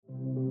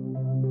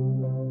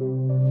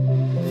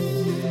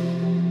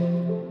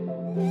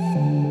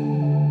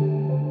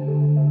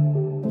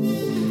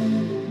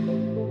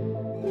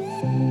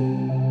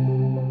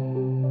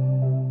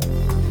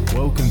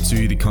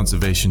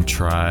Conservation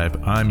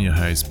Tribe. I'm your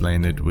host,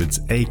 Blaine Edwards,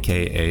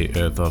 aka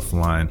Earth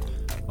Offline.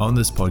 On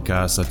this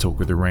podcast, I talk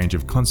with a range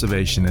of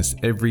conservationists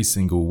every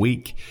single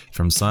week,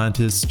 from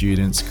scientists,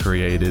 students,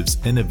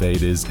 creatives,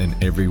 innovators, and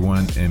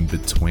everyone in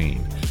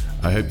between.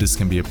 I hope this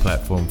can be a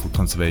platform for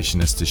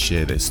conservationists to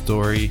share their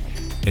story,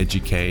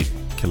 educate,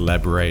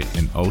 collaborate,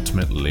 and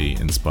ultimately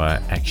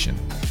inspire action.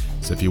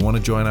 So if you want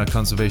to join our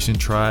conservation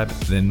tribe,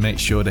 then make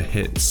sure to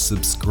hit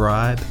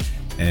subscribe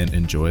and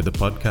enjoy the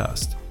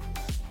podcast.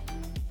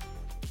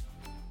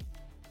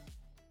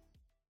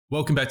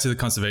 Welcome back to the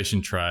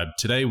Conservation Tribe.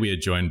 Today we are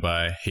joined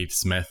by Heath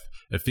Smith,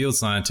 a field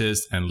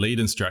scientist and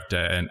lead instructor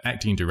and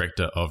acting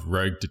director of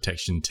Rogue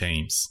Detection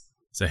Teams.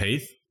 So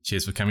Heath,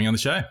 cheers for coming on the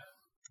show.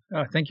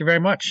 Oh, thank you very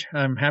much.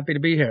 I'm happy to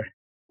be here.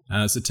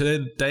 So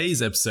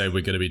today's episode,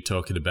 we're going to be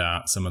talking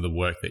about some of the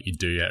work that you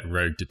do at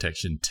Rogue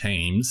Detection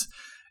Teams.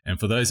 And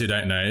for those who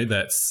don't know,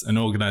 that's an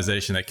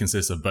organization that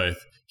consists of both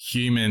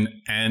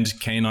human and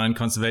canine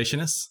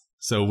conservationists.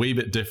 So a wee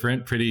bit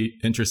different, pretty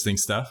interesting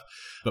stuff.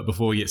 But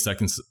before we get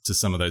stuck into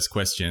some of those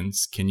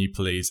questions, can you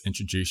please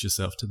introduce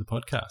yourself to the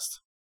podcast?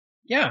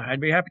 Yeah, I'd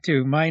be happy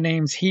to. My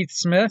name's Heath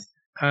Smith.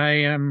 I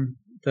am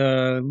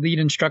the lead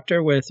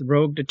instructor with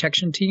Rogue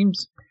Detection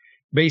Teams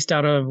based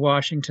out of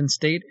Washington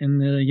State in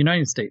the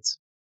United States.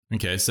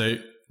 Okay, so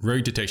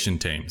Rogue Detection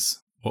Teams,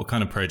 what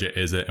kind of project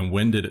is it and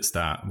when did it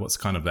start? What's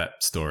kind of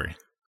that story?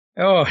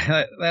 Oh,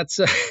 that's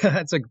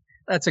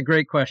a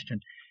great question.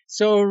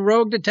 So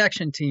Rogue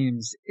Detection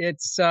Teams,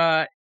 it's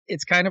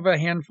kind of a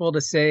handful to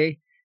say.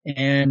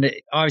 And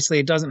obviously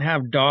it doesn't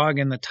have dog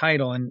in the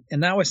title. And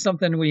that was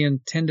something we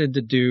intended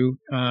to do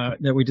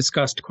that we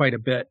discussed quite a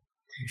bit.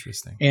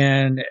 Interesting.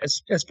 And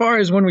as far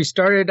as when we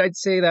started, I'd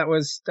say that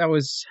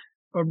was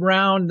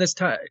around this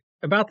time,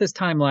 about this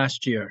time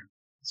last year.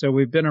 So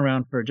we've been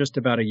around for just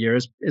about a year.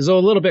 It's a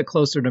little bit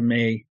closer to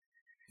May.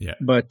 Yeah.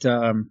 But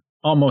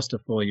almost a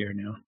full year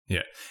now.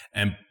 Yeah.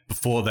 And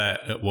before that,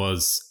 it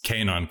was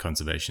canine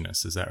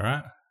conservationists. Is that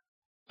right?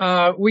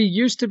 We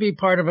used to be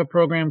part of a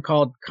program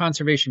called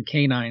Conservation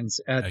Canines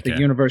at the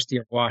University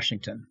of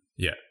Washington.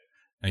 Yeah.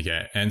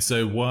 Okay. And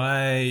so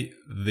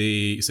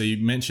so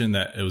you mentioned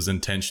that it was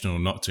intentional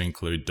not to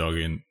include dog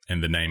in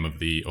the name of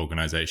the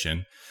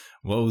organization.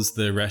 What was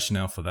the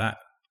rationale for that?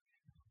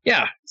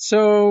 Yeah.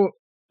 So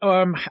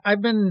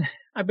I've been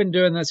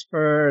doing this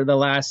for the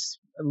last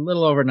a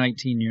little over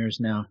 19 years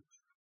now.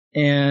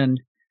 And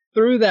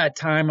through that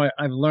time,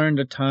 I've learned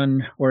a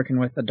ton working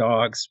with the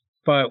dogs.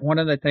 But one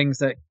of the things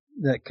that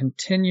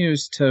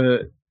continues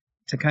to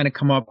kind of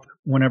come up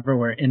whenever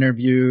we're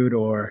interviewed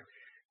or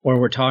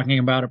we're talking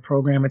about a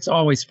program, it's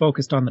always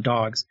focused on the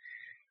dogs.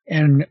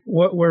 And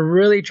what we're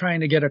really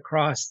trying to get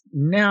across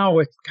now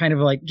with kind of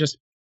like just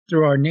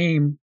through our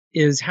name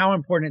is how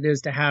important it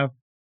is to have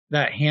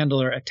that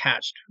handler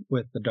attached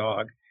with the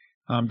dog,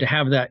 to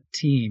have that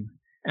team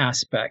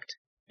aspect.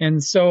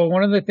 And so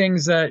one of the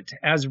things that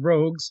as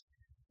Rogues,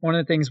 one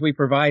of the things we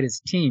provide is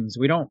teams.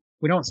 We don't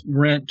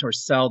rent or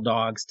sell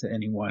dogs to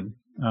anyone.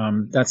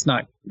 That's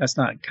not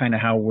kind of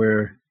how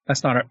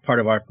that's not a part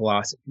of our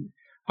philosophy.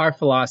 Our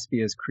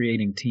philosophy is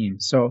creating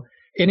teams. So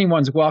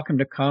anyone's welcome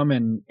to come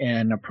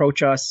and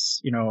approach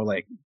us,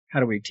 like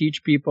how do we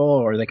teach people,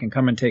 or they can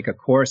come and take a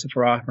course if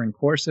we're offering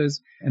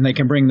courses, and they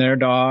can bring their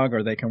dog,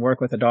 or they can work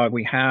with a dog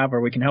we have,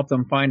 or we can help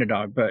them find a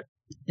dog. But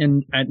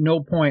at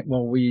no point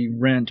will we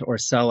rent or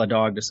sell a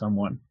dog to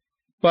someone.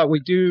 But we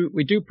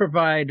do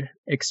provide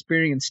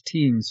experienced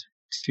teams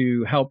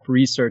to help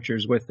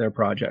researchers with their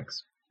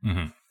projects.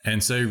 Mm-hmm.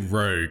 And so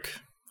Rogue,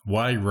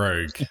 why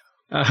Rogue?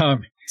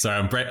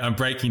 Sorry, I'm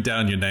breaking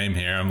down your name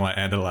here. I'm like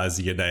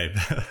analyzing your name.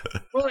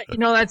 Well,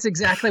 that's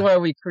exactly why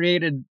we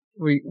created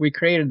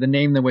the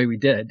name the way we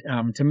did,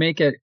 to make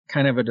it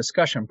kind of a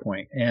discussion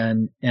point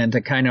and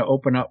to kind of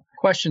open up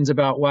questions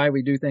about why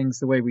we do things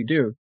the way we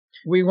do.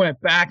 We went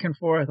back and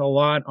forth a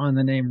lot on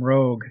the name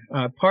Rogue.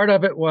 Part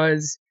of it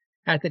was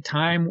at the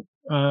time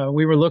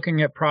we were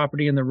looking at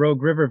property in the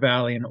Rogue River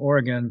Valley in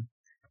Oregon.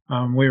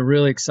 We were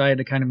really excited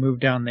to kind of move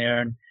down there,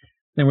 and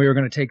then we were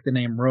going to take the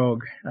name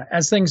Rogue.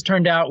 As things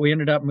turned out, we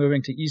ended up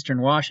moving to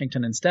Eastern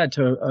Washington instead,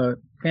 to a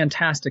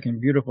fantastic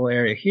and beautiful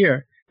area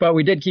here, but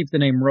we did keep the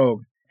name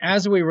Rogue.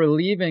 As we were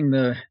leaving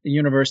the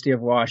University of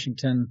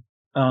Washington,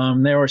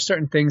 there were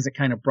certain things that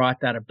kind of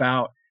brought that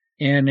about,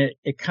 and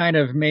it kind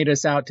of made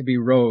us out to be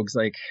rogues.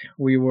 Like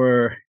we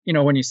were,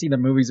 when you see the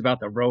movies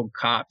about the rogue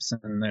cops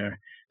and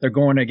they're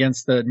going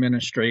against the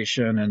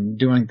administration and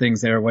doing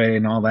things their way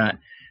and all that.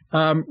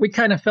 We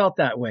kind of felt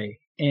that way,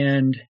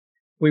 and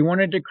we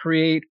wanted to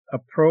create a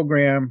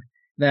program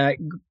that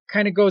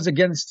kind of goes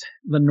against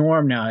the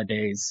norm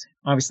nowadays.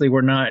 Obviously,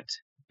 we're not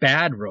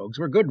bad rogues;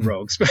 we're good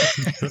rogues,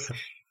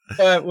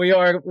 but we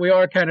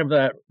are kind of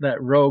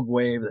that rogue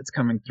wave that's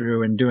coming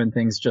through and doing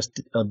things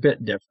just a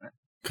bit different.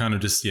 Kind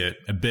of just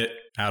a bit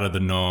out of the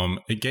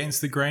norm,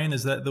 against the grain.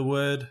 Is that the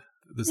word?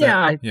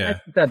 I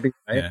think that'd be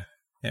right. Yeah.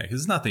 Yeah,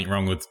 because there's nothing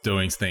wrong with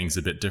doing things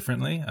a bit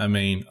differently. I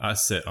mean, I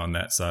sit on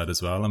that side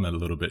as well. I'm a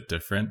little bit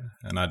different,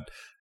 and I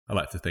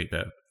like to think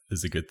that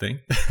is a good thing.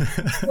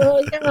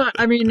 Well, yeah.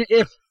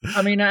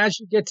 As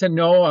you get to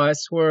know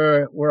us,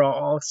 we're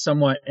all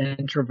somewhat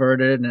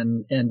introverted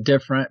and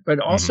different, but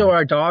also Mhm.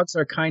 our dogs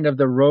are kind of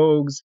the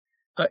rogues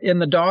in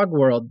the dog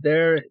world.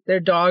 They're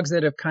dogs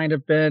that have kind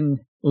of been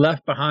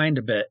left behind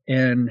a bit,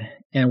 and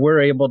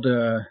we're able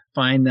to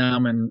find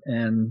them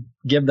and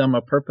give them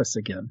a purpose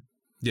again.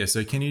 Yeah,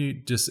 so can you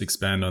just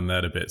expand on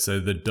that a bit?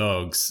 So the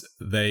dogs,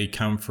 they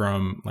come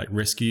from like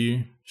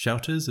rescue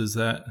shelters, is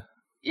that?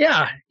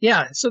 Yeah,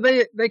 yeah. So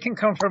they can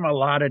come from a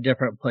lot of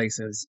different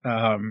places.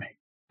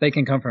 They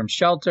can come from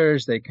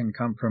shelters. They can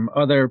come from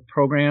other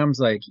programs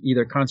like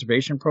either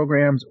conservation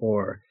programs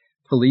or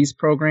police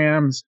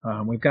programs.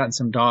 We've gotten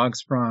some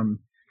dogs from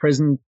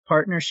prison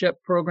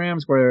partnership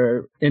programs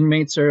where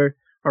inmates are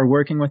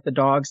working with the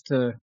dogs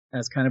to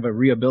as kind of a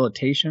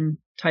rehabilitation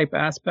type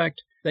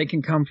aspect. They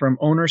can come from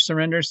owner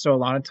surrenders. So a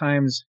lot of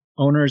times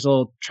owners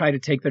will try to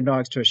take their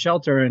dogs to a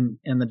shelter and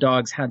the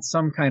dogs had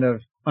some kind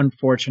of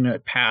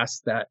unfortunate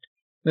past that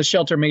the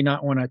shelter may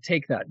not want to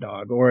take that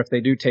dog, or if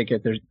they do take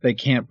it, they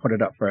can't put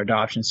it up for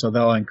adoption. So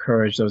they'll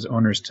encourage those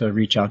owners to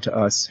reach out to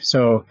us.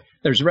 So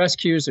there's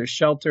rescues, there's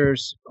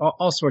shelters,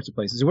 all sorts of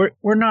places.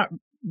 We're not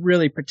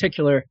really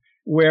particular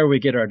where we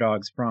get our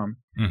dogs from.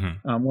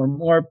 Mm-hmm. We're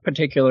more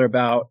particular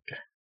about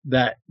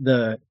that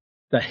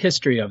the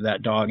history of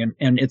that dog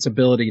and its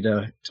ability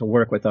to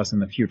work with us in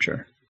the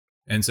future.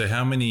 And so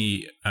how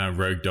many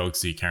rogue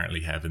dogs do you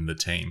currently have in the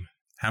team?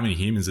 How many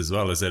humans as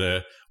well? Is it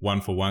a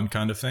 1-for-1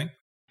 kind of thing?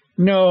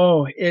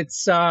 No,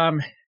 it's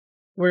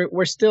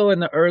we're still in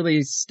the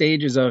early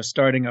stages of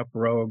starting up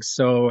rogues,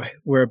 so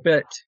we're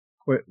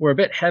a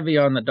bit heavy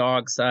on the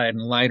dog side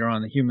and lighter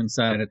on the human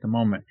side at the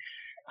moment.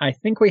 I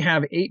think we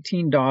have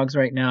 18 dogs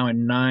right now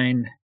and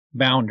 9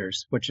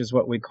 bounders, which is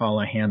what we call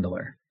a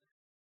handler.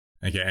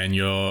 Okay, and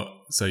your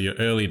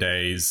early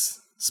days,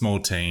 small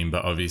team,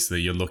 but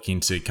obviously you're looking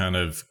to kind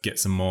of get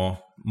some more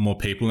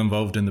people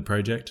involved in the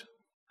project.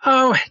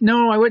 Oh,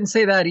 no, I wouldn't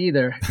say that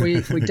either.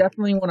 We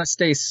definitely want to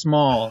stay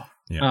small.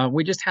 Yeah,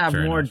 we just have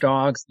fair more enough.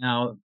 dogs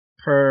now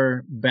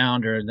per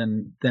bounder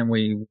than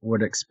we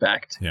would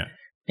expect. Yeah.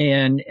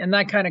 And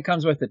that kind of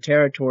comes with the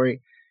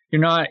territory.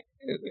 You're not,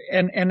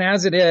 and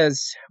as it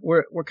is,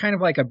 we're kind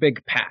of like a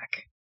big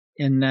pack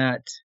in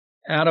that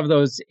out of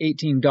those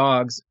 18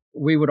 dogs,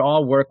 we would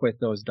all work with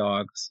those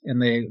dogs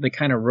and they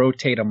kind of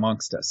rotate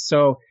amongst us.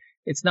 So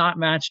it's not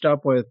matched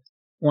up with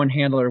one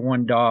handler,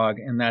 one dog,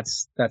 and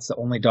that's the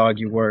only dog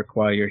you work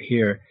while you're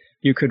here.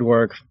 You could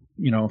work,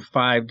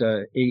 5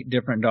 to 8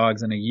 different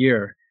dogs in a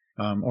year,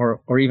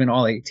 or even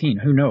all 18.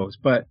 Who knows?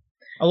 But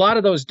a lot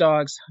of those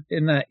dogs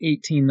in the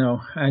 18,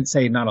 though, I'd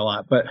say not a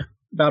lot, but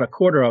about a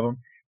quarter of them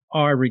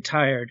are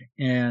retired.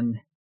 And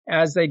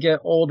as they get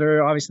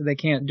older, obviously they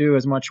can't do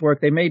as much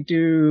work. They may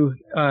do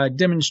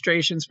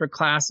demonstrations for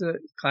class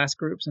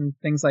groups and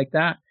things like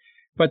that.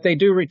 But they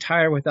do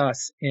retire with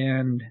us,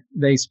 and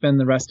they spend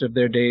the rest of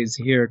their days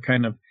here.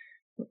 Kind of,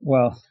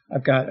 well,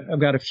 I've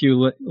got a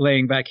few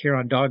laying back here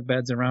on dog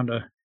beds around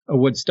a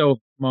wood stove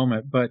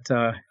moment. But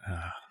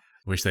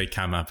wish they'd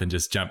come up and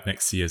just jump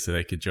next to you so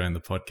they could join the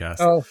podcast.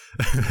 Oh,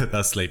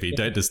 They're sleepy. Yeah.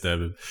 Don't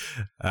disturb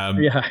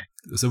them. Yeah.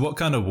 So what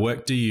kind of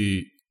work do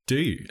you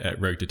do at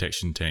rogue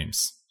detection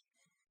teams?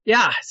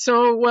 Yeah.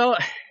 So, well,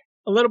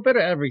 a little bit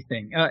of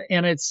everything,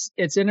 and it's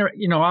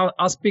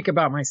I'll speak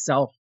about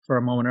myself for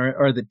a moment,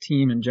 or the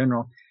team in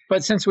general.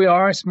 But since we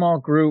are a small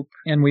group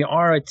and we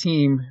are a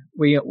team,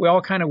 we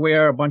all kind of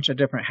wear a bunch of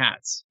different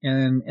hats,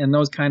 and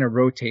those kind of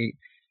rotate.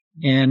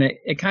 And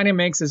it kind of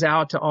makes us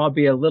out to all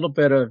be a little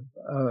bit of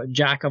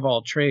jack of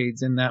all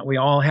trades, in that we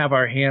all have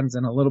our hands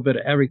in a little bit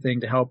of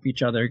everything to help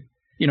each other,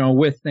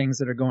 with things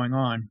that are going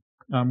on.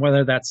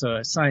 Whether that's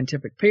a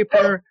scientific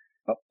paper.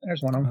 Oh,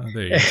 there's one of them.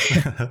 There you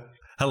go.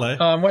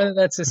 Hello. Whether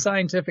that's a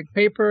scientific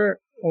paper,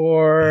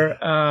 or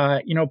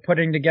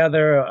putting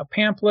together a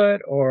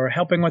pamphlet, or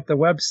helping with the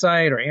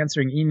website, or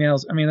answering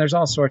emails. I mean, there's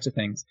all sorts of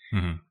things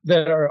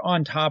that are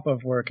on top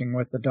of working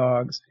with the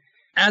dogs.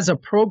 As a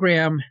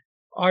program,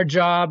 our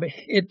job,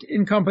 it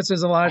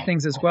encompasses a lot of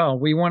things as well.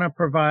 We want to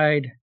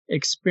provide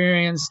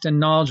experienced and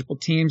knowledgeable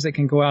teams that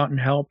can go out and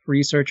help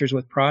researchers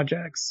with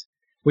projects.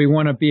 We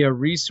want to be a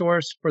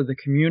resource for the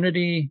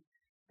community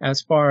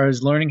as far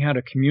as learning how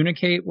to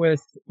communicate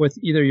with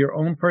either your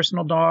own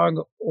personal dog,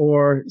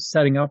 or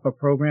setting up a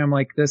program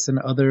like this in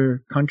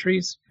other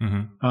countries,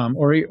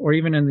 or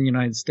even in the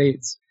United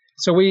States.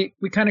 So we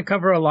kind of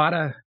cover a lot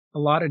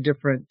of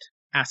different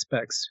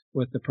aspects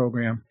with the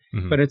program,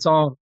 but it's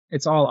all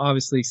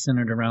obviously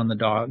centered around the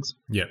dogs.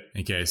 Yep.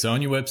 Okay. So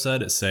on your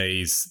website, it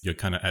says you're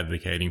kind of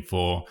advocating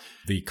for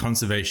the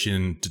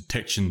conservation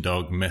detection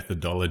dog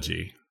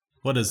methodology.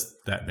 What does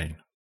that mean?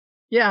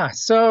 Yeah.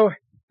 So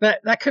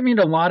that could mean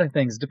a lot of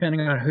things depending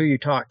on who you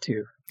talk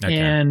to. Okay.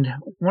 And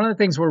one of the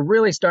things we're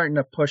really starting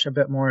to push a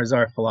bit more is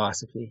our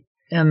philosophy.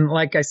 And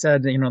like I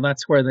said,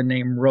 that's where the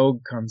name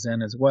Rogue comes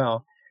in as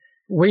well.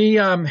 We,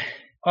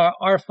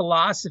 our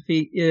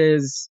philosophy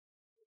is,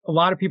 a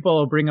lot of people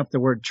will bring up the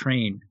word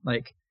train.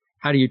 Like,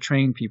 how do you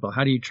train people?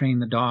 How do you train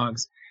the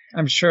dogs?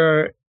 I'm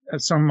sure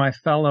some of my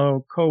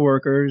fellow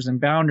coworkers and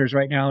bounders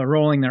right now are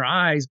rolling their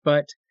eyes,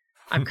 but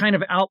I've kind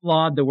of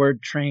outlawed the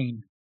word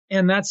train.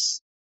 And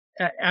that's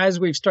as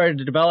we've started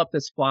to develop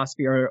this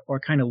philosophy or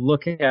kind of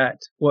look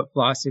at what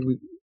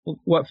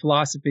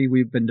philosophy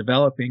we've been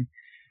developing,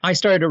 I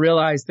started to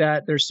realize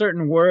that there's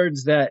certain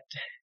words that,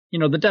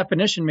 the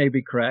definition may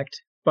be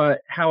correct,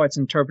 but how it's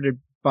interpreted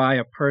by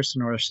a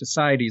person or a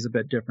society is a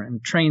bit different.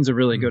 And train's a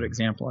really good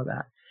example of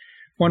that.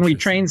 When we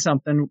train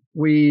something,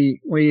 we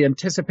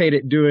anticipate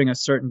it doing a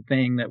certain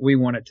thing that we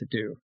want it to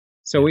do.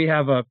 So we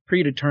have a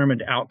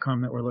predetermined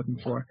outcome that we're looking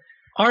for.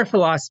 Our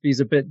philosophy is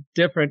a bit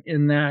different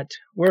in that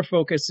we're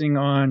focusing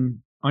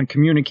on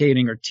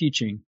communicating or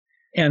teaching.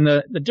 And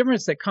the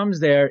difference that comes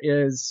there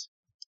is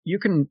you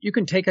can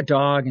take a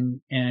dog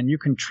and you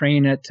can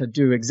train it to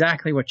do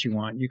exactly what you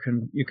want. You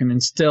can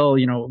instill,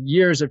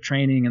 years of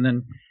training and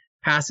then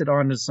pass it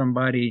on to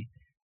somebody,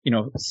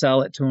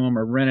 sell it to them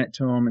or rent it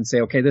to them and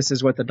say, okay, this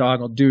is what the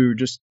dog will do.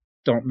 Just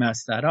don't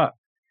mess that up.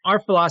 Our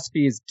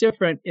philosophy is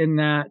different in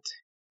that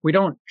we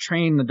don't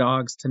train the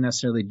dogs to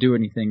necessarily do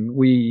anything.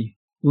 We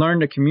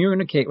learn to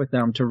communicate with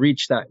them to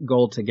reach that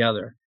goal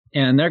together.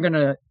 And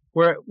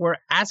we're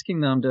asking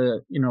them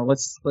to,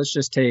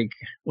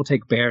 we'll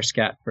take bear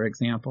scat, for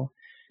example.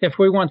 If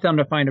we want them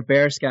to find a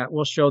bear scat,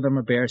 we'll show them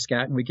a bear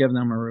scat and we give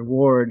them a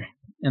reward.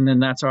 And then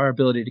that's our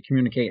ability to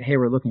communicate, hey,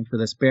 we're looking for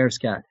this bear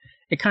scat.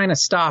 It kind of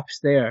stops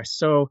there.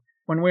 So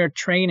when we're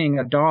training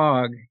a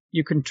dog,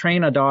 you can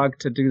train a dog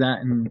to do that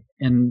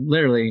in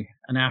literally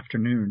an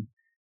afternoon.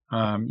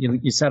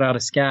 You set out a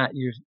scat,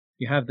 you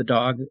have the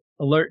dog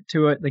alert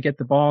to it, they get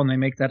the ball and they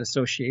make that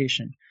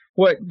association.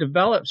 What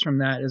develops from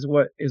that is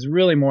what is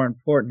really more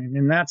important.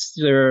 And that's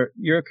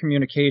your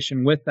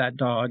communication with that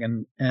dog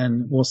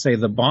and we'll say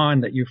the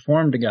bond that you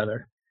form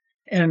together.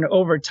 And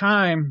over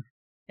time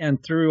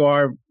and through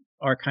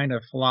our kind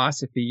of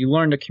philosophy, you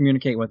learn to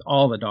communicate with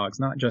all the dogs,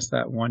 not just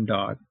that one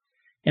dog.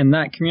 And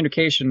that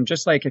communication,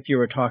 just like if you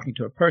were talking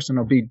to a person,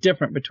 will be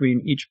different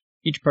between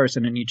each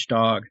person and each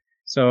dog.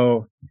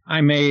 So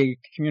I may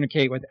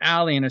communicate with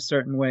Allie in a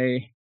certain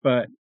way,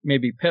 but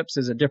maybe Pips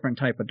is a different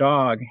type of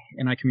dog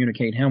and I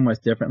communicate him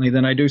with differently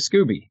than I do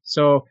Scooby.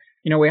 So,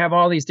 we have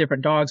all these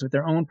different dogs with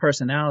their own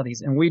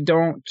personalities and we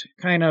don't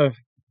kind of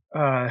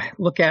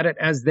look at it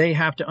as they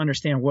have to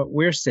understand what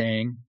we're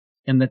saying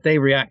and that they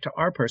react to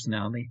our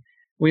personality.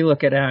 We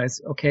look at it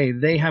as, okay,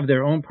 they have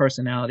their own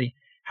personality.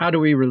 How do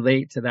we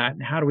relate to that?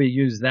 And how do we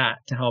use that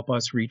to help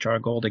us reach our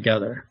goal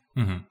together?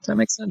 Mm-hmm. Does that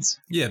make sense?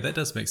 Yeah, that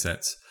does make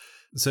sense.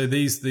 So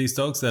these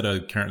dogs that are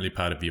currently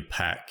part of your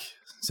pack,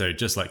 so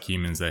just like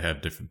humans, they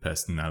have different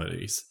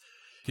personalities.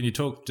 Can you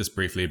talk just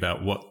briefly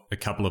about what a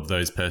couple of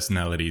those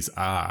personalities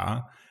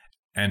are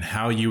and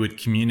how you would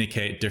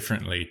communicate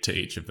differently to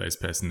each of those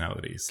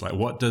personalities? Like,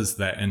 what does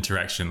that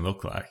interaction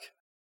look like?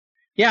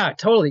 Yeah,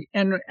 totally.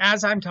 And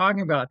as I'm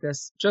talking about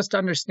this, just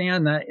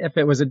understand that if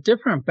it was a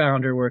different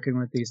bounder working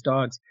with these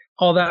dogs,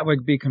 all that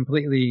would be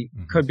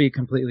could be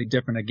completely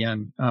different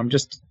again,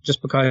 just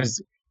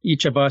because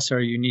each of us are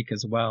unique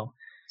as well.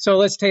 So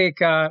let's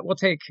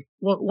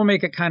we'll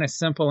make it kind of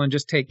simple and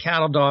just take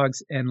cattle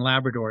dogs and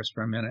Labradors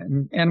for a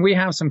minute. And we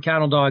have some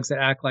cattle dogs that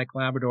act like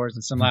Labradors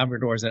and some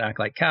Labradors that act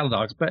like cattle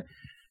dogs. But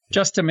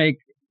just to make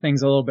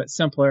things a little bit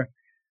simpler,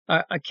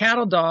 a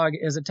cattle dog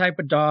is a type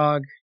of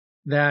dog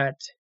that,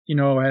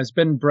 has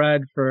been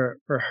bred for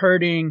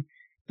herding.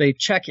 They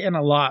check in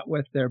a lot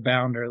with their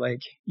bounder.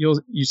 Like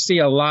you see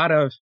a lot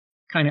of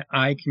kind of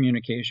eye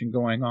communication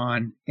going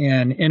on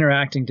and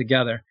interacting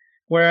together.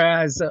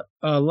 Whereas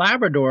a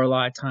Labrador, a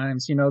lot of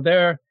times,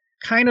 they're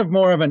kind of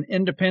more of an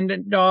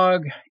independent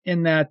dog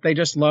in that they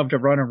just love to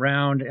run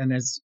around. And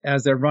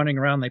as they're running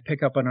around, they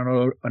pick up an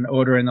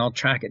odor and they'll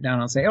track it down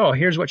and say, oh,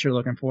 here's what you're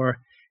looking for.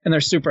 And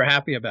they're super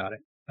happy about it.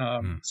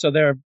 So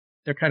they're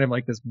kind of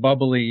like this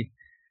bubbly,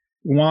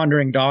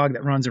 wandering dog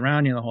that runs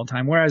around you the whole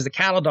time. Whereas the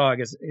cattle dog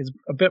is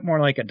a bit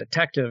more like a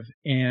detective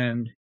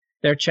and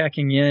they're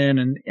checking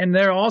in and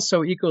they're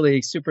also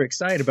equally super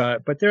excited about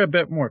it, but they're a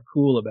bit more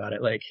cool about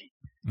it. Like,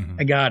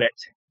 I got it.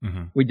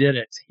 We did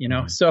it,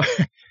 So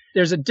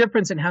there's a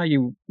difference in how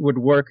you would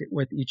work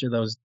with each of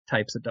those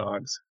types of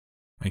dogs.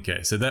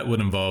 Okay. So that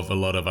would involve a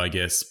lot of, I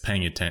guess,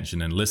 paying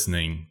attention and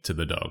listening to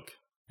the dog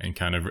and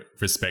kind of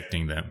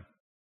respecting them.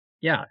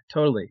 Yeah,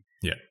 totally.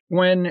 Yeah.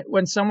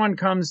 When someone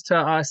comes to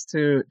us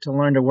to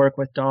learn to work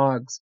with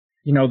dogs,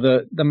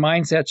 the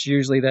mindset's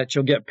usually that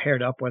you'll get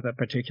paired up with a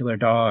particular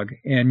dog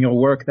and you'll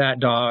work that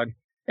dog.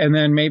 And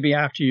then maybe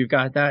after you've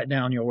got that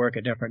down, you'll work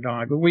a different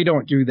dog. But we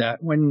don't do that.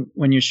 When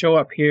you show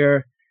up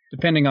here,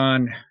 depending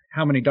on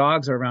how many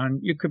dogs are around,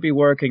 you could be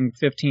working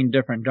 15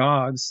 different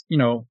dogs,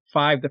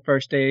 5 the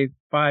first day,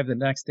 5 the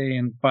next day,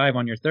 and 5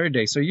 on your third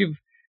day. So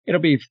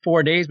it'll be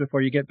 4 days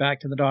before you get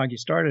back to the dog you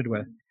started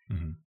with.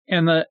 Mm-hmm.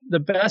 And the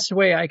best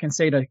way I can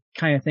say to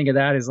kind of think of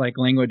that is like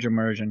language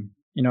immersion.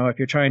 If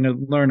you're trying to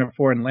learn a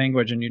foreign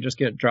language and you just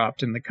get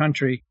dropped in the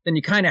country, then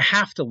you kind of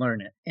have to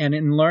learn it. And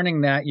in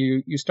learning that,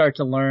 you start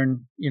to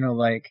learn,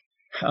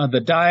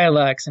 the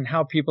dialects and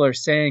how people are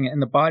saying it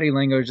and the body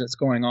language that's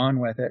going on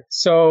with it.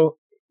 So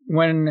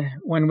when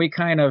we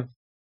kind of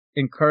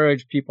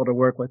encourage people to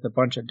work with a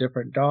bunch of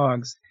different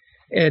dogs,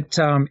 it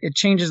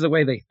changes the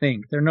way they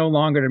think. They're no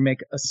longer to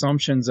make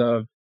assumptions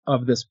of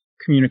this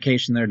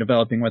communication they're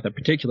developing with a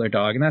particular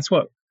dog. And that's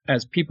what,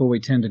 as people, we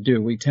tend to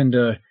do. We tend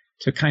to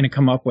kind of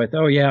come up with,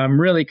 oh yeah, I'm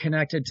really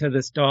connected to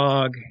this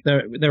dog.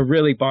 They're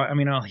really I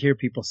mean, I'll hear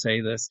people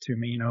say this to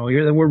me,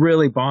 we're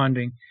really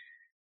bonding.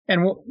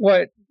 And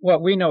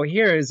what we know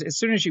here is, as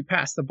soon as you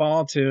pass the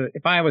ball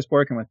if I was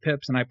working with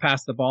Pips and I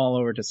pass the ball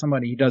over to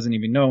somebody he doesn't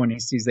even know and he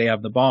sees they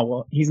have the ball,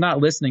 well, he's not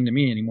listening to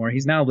me anymore.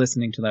 He's now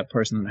listening to that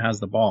person that has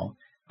the ball.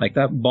 Like,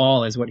 that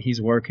ball is what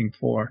he's working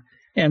for.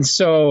 And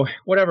so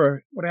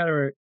whatever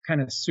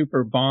kind of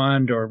super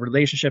bond or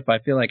relationship I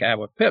feel like I have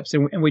with Pips,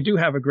 and we do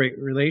have a great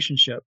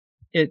relationship,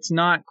 it's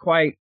not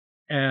quite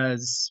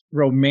as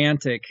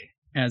romantic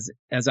as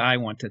I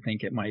want to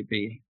think it might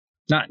be.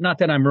 Not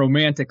that I'm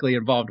romantically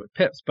involved with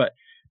Pips, but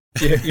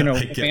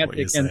romantic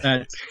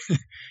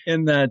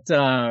in that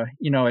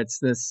it's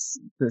this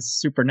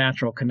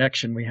supernatural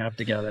connection we have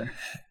together.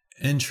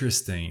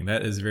 Interesting.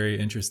 That is very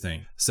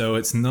interesting. So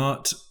it's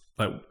not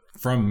like,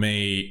 from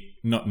me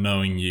not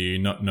knowing you,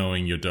 not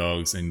knowing your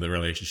dogs and the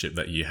relationship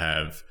that you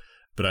have,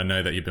 but I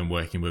know that you've been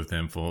working with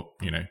them for,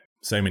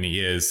 so many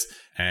years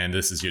and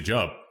this is your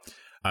job.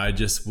 I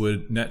just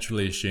would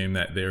naturally assume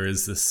that there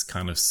is this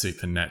kind of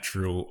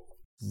supernatural,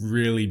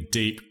 really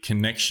deep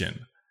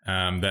connection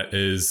that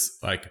is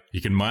like,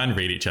 you can mind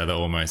read each other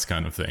almost,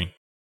 kind of thing.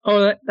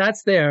 Oh,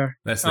 that's there.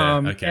 That's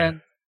there. Okay.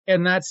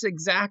 And that's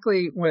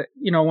exactly what,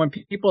 when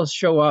people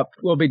show up,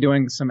 we'll be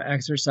doing some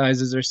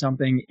exercises or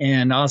something,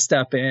 and I'll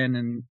step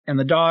in and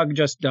the dog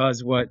just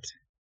does what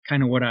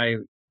I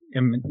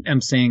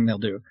am saying they'll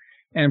do.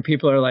 And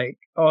people are like,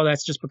 oh,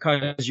 that's just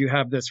because you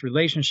have this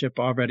relationship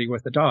already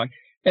with the dog.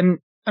 And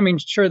I mean,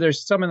 sure,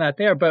 there's some of that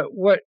there, but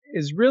what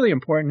is really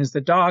important is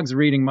the dog's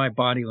reading my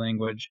body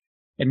language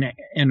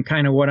and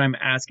kind of what I'm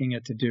asking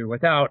it to do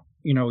without,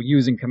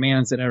 using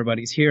commands that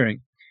everybody's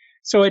hearing.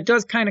 So it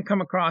does kind of come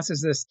across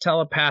as this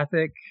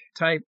telepathic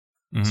type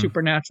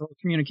supernatural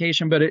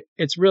communication, but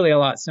it's really a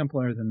lot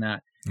simpler than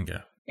that. Okay.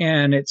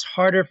 And it's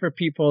harder for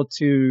people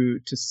to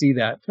see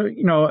that.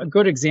 A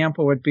good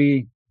example would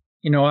be,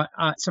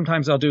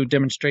 sometimes I'll do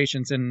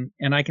demonstrations and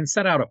I can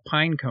set out a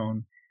pine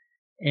cone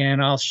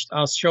and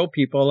I'll show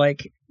people,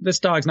 like, this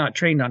dog's not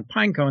trained on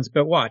pine cones,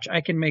 but watch,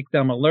 I can make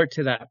them alert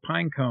to that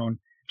pine cone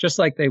just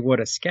like they would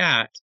a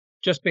scat,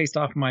 just based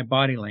off my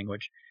body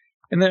language.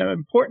 And the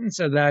importance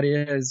of that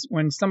is,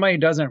 when somebody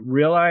doesn't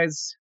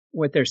realize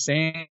what they're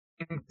saying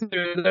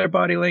through their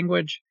body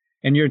language,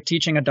 and you're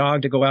teaching a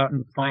dog to go out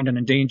and find an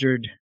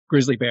endangered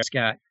grizzly bear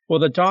scat, well,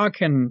 the dog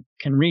can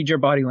read your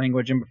body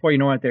language, and before you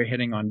know it, they're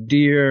hitting on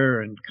deer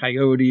and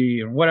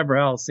coyote and whatever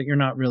else that you're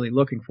not really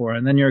looking for.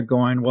 And then you're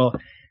going, well,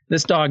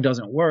 this dog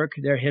doesn't work.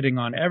 They're hitting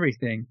on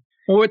everything.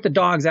 Well, what the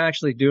dog's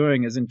actually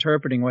doing is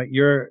interpreting what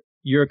you're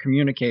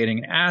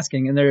communicating and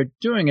asking, and they're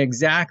doing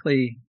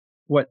exactly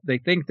what they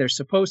think they're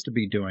supposed to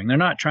be doing. They're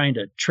not trying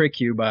to trick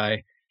you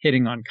by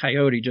hitting on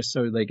coyote just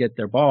so they get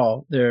their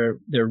ball. They're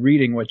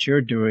reading what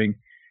you're doing.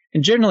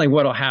 And generally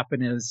what will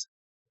happen is,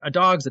 a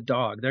dog's a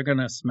dog. They're going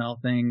to smell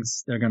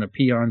things. They're going to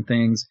pee on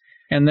things.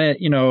 And then,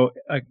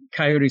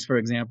 coyotes, for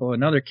example,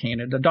 another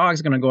canid, the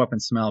dog's going to go up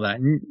and smell that.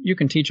 And you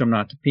can teach them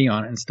not to pee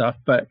on it and stuff.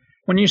 But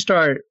when you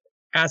start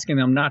asking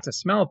them not to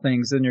smell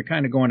things, then you're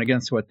kind of going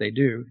against what they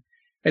do.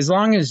 As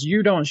long as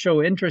you don't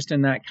show interest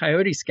in that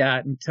coyote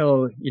scat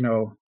until,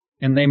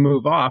 and they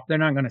move off, they're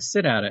not going to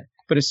sit at it.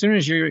 But as soon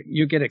as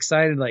you get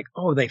excited, like,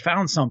 oh, they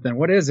found something.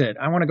 What is it?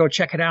 I want to go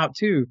check it out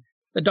too.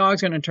 The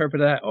dog's going to interpret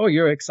that. Oh,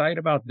 you're excited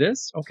about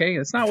this? Okay,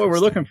 it's not what we're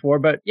looking for,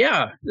 but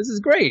yeah, this is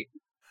great.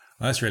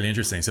 Well, that's really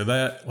interesting. So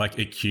they're like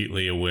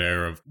acutely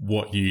aware of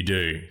what you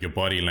do, your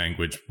body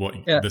language,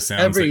 the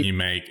sounds that you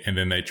make, and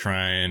then they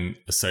try and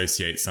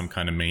associate some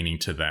kind of meaning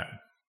to that.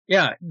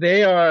 Yeah,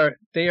 they are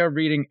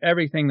reading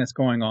everything that's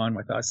going on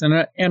with us.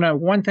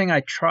 And one thing I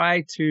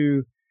try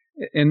to,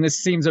 and this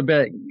seems a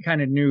bit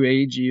kind of new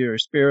agey or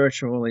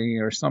spiritually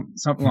or something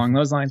along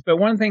those lines, but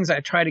one of the things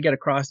I try to get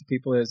across to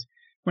people is,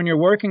 when you're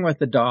working with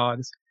the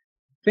dogs,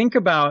 think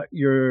about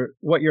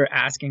what you're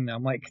asking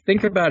them. Like,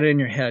 think about it in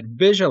your head,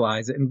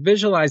 visualize it, and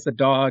visualize the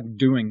dog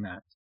doing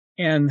that.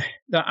 And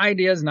the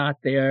idea is not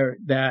there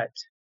that,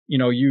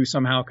 you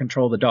somehow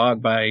control the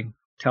dog by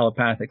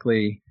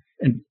telepathically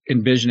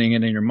envisioning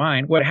it in your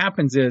mind. What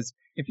happens is,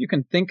 if you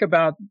can think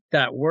about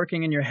that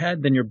working in your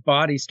head, then your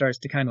body starts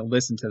to kind of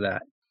listen to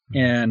that.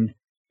 And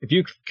if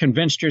you've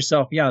convinced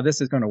yourself, yeah, this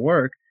is going to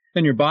work,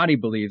 then your body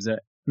believes it.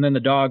 And then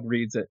the dog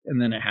reads it,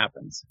 and then it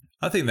happens.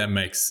 I think that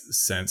makes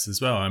sense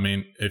as well. I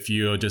mean, if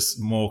you're just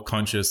more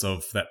conscious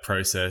of that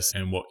process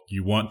and what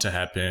you want to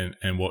happen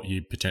and what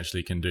you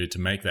potentially can do to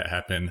make that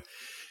happen,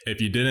 if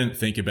you didn't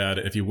think about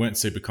it, if you weren't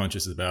super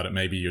conscious about it,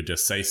 maybe you'll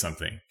just say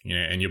something,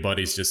 and your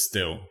body's just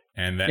still,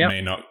 and that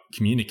may not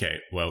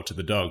communicate well to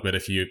the dog. But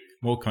if you're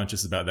more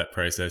conscious about that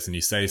process and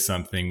you say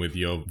something with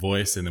your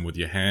voice and then with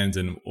your hands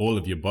and all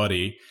of your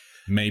body,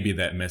 maybe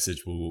that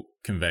message will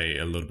convey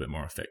a little bit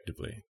more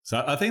effectively.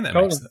 So I think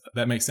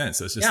that makes sense.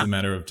 So it's just a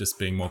matter of just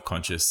being more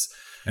conscious,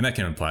 and that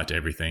can apply to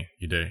everything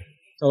you do.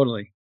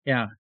 Totally.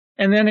 Yeah.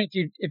 And then if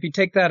you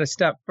take that a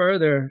step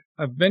further,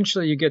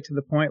 eventually you get to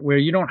the point where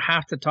you don't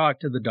have to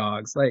talk to the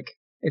dogs. Like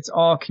it's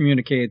all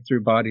communicated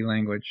through body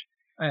language.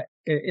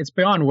 It's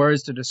beyond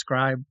words to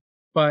describe,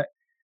 but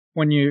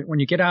when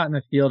you get out in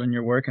the field and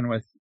you're working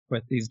with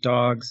these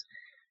dogs,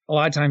 a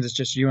lot of times it's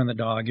just you and the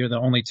dog. You're the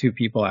only two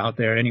people out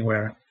there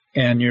anywhere,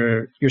 and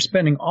you're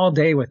spending all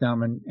day with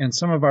them. And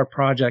some of our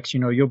projects,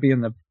 you'll be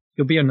in the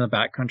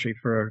backcountry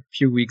for a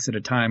few weeks at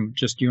a time,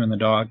 just you and the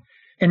dog.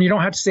 And you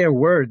don't have to say a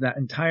word that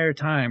entire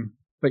time,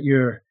 but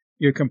you're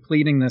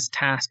completing this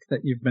task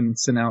that you've been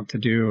sent out to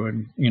do.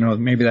 And,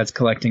 maybe that's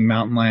collecting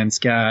mountain lion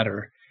scat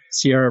or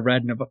Sierra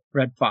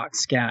red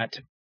fox scat.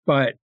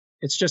 But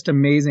it's just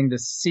amazing to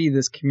see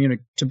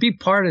to be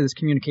part of this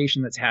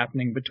communication that's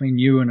happening between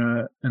you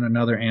and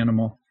another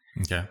animal.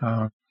 Okay.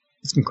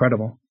 It's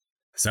incredible.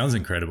 Sounds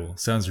incredible.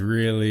 Sounds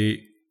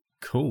really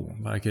cool.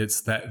 Like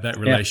it's that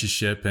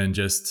relationship and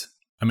just,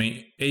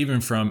 even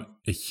from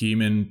a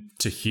human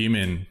to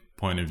human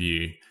point of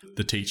view,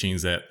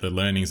 the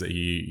learnings that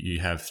you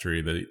have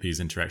through these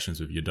interactions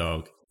with your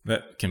dog,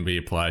 that can be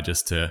applied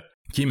just to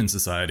human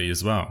society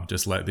as well.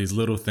 Just like these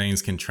little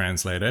things can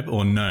translate up,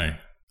 or no.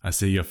 I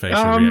see your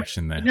facial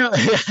reaction there.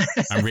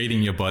 I'm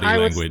reading your body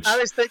language. I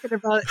was thinking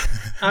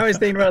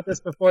about this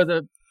before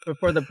the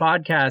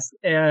podcast,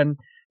 and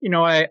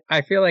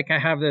I feel like I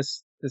have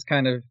this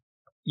kind of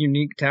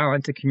unique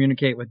talent to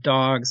communicate with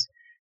dogs.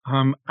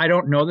 I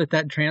don't know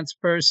that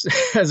transfers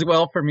as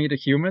well for me to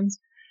humans.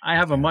 I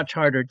have a much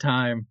harder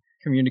time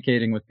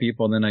communicating with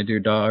people than I do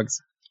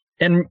dogs.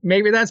 And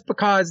maybe that's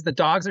because the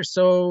dogs are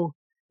so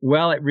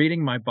well at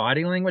reading my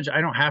body language.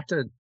 I don't have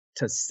to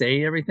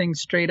say everything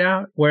straight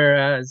out,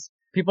 whereas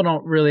people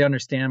don't really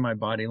understand my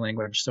body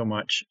language so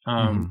much.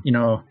 A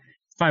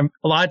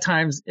lot of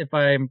times if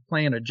I'm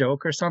playing a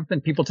joke or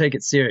something, people take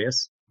it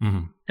serious.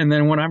 Mm-hmm. And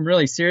then when I'm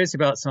really serious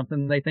about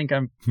something, they think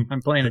I'm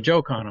playing a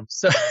joke on them.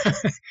 So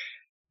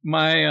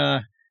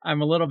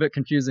I'm a little bit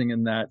confusing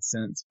in that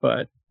sense,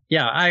 but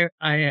yeah,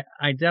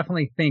 I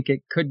definitely think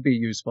it could be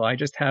useful. I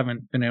just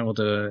haven't been able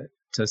to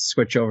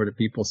switch over to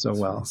people so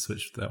well.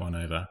 Switch that one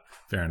over.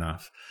 Fair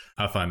enough.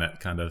 I find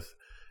that kind of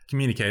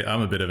communicate.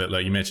 I'm a bit of it.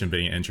 Like you mentioned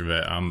being an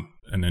introvert. I'm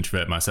an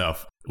introvert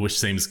myself, which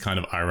seems kind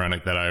of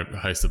ironic that I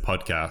host a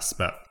podcast.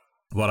 But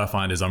what I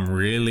find is I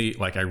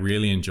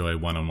really enjoy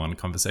one-on-one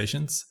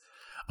conversations.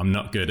 I'm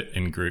not good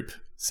in group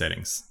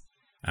settings.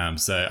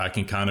 So I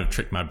can kind of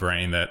trick my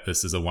brain that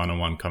this is a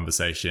one-on-one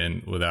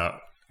conversation without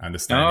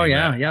understanding. Oh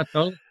yeah. Yeah,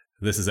 totally.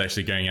 This is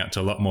actually going out to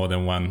a lot more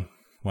than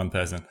one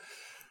person.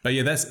 But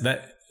yeah,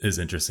 that is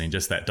interesting.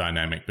 Just that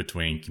dynamic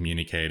between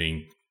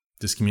communicating.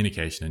 Just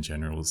communication in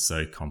general is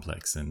so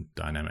complex and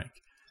dynamic.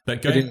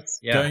 But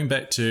going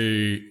back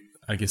to,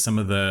 I guess,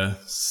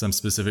 some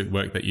specific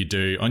work that you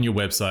do on your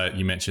website,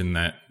 you mentioned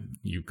that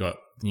you've got,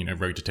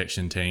 rogue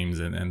detection teams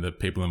and the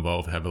people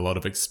involved have a lot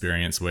of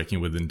experience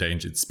working with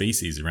endangered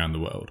species around the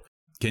world.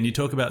 Can you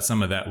talk about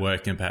some of that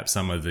work and perhaps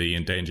some of the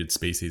endangered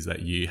species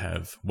that you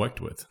have worked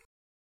with?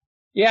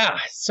 Yeah.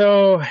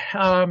 So,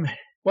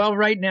 well,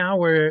 right now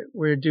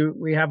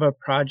we have a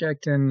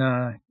project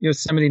in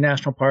Yosemite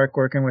National Park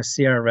working with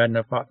Sierra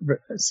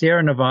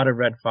Nevada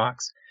red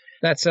fox.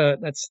 That's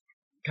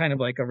kind of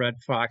like a red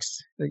fox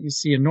that you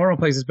see in normal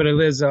places, but it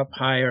lives up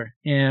higher,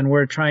 and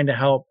we're trying to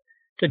help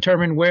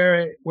determine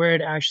where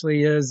it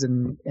actually is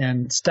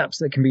and steps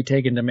that can be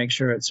taken to make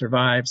sure it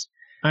survives.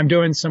 I'm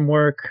doing some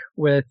work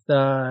with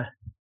an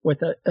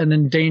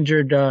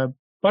endangered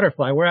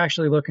butterfly. We're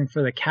actually looking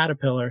for the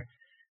caterpillar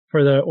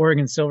for the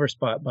Oregon silver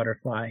spot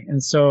butterfly.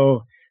 And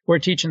so we're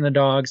teaching the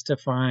dogs to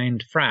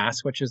find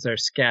frass, which is their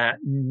scat.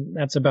 And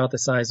that's about the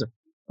size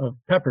of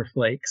pepper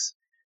flakes.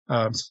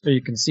 So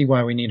you can see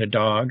why we need a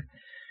dog.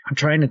 I'm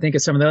trying to think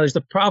of some of the others.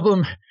 The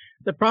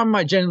problem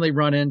I generally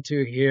run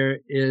into here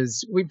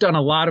is we've done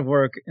a lot of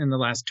work in the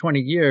last 20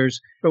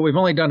 years, but we've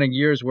only done a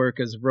year's work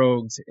as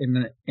rogues,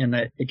 and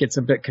it gets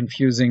a bit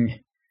confusing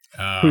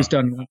who's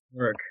done what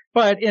work.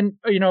 But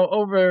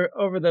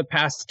over the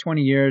past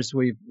 20 years,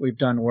 we've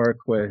done work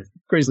with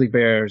grizzly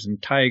bears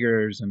and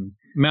tigers and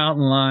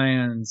mountain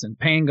lions and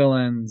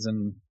pangolins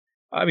and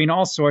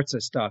all sorts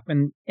of stuff.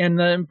 And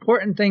the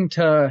important thing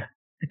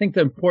I think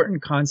the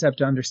important concept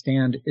to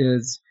understand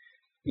is,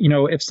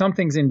 if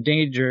something's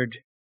endangered,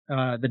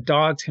 the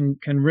dogs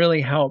can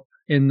really help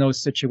in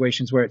those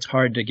situations where it's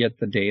hard to get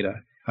the data,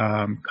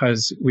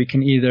 because we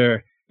can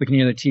either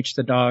teach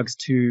the dogs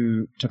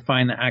to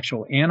find the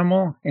actual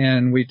animal,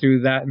 and we do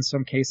that in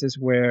some cases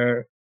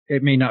where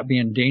it may not be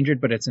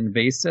endangered, but it's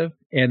invasive,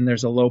 and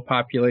there's a low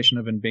population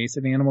of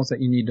invasive animals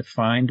that you need to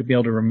find to be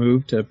able to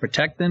remove to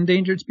protect the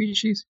endangered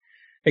species.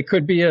 It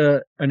could be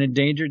an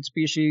endangered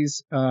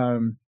species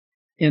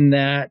in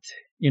that,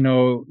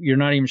 you're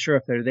not even sure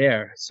if they're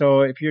there.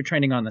 So if you're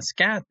training on the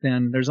scat,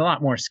 then there's a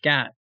lot more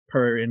scat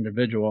per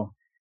individual,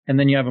 and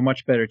then you have a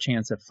much better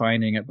chance of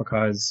finding it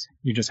because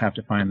you just have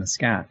to find the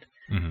scat.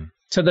 Mm-hmm.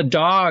 To the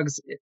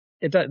dogs,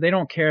 they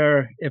don't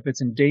care if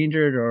it's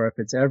endangered or if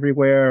it's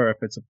everywhere or if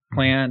it's a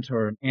plant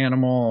or an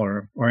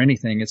animal or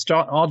anything. It's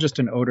all just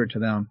an odor to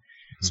them.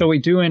 So we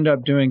do end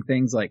up doing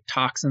things like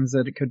toxins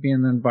that it could be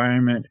in the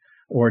environment,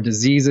 or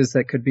diseases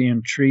that could be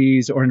in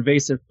trees, or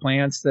invasive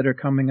plants that are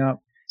coming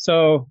up.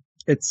 So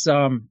it's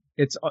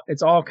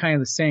all kind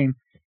of the same.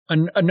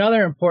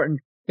 Another important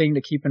thing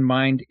to keep in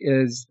mind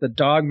is the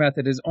dog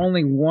method is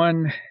only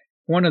one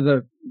of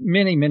the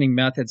many, many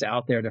methods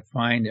out there to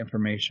find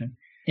information.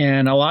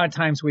 And a lot of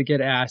times we get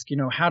asked,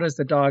 how does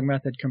the dog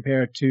method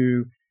compare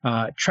to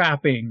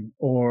trapping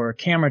or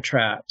camera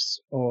traps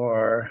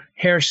or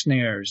hair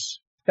snares?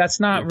 That's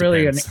not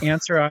really an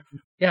answer.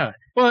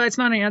 Well, it's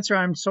not an answer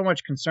I'm so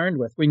much concerned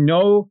with. We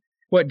know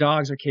what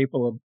dogs are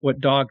capable of,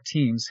 what dog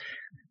teams,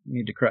 I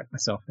need to correct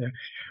myself there,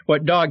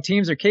 what dog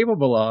teams are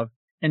capable of.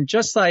 And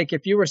just like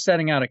if you were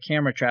setting out a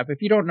camera trap,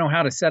 if you don't know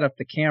how to set up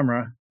the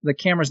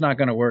camera's not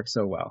going to work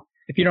so well.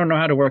 If you don't know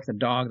how to work the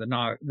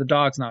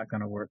dog's not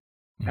going to work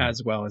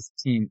as well as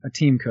a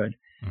team could.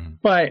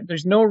 But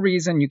there's no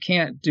reason you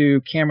can't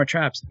do camera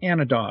traps and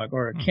a dog,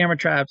 or camera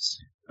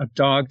traps, a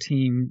dog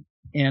team,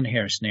 and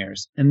hair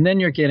snares. And then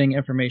you're getting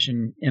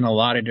information in a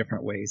lot of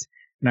different ways.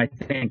 And I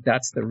think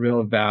that's the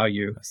real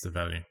value. That's the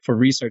value for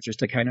researchers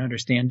to kind of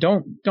understand.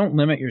 Don't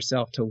limit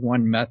yourself to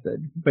one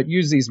method, but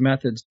use these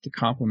methods to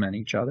complement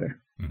each other.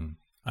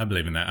 I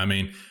believe in that. I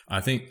mean, I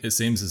think it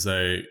seems as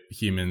though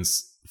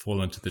humans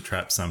fall into the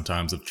trap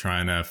sometimes of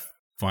trying to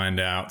find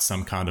out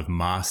some kind of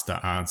master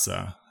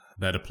answer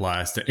that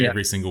applies to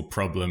every single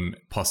problem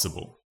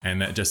possible. And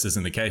that just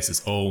isn't the case.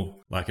 It's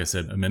all, like I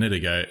said a minute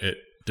ago, it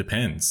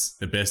depends.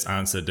 The best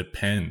answer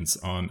depends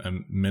on a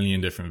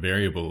million different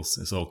variables.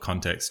 It's all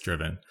context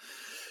driven.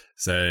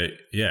 So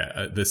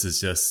this is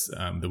just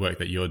the work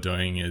that you're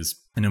doing is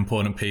an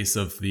important piece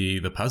of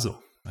the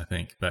puzzle, I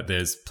think. But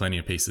there's plenty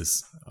of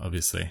pieces,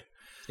 obviously.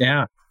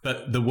 Yeah.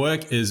 But the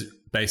work is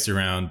based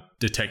around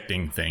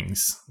detecting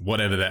things,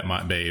 whatever that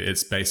might be.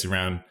 It's based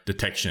around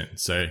detection.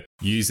 So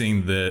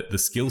using the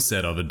skill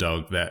set of a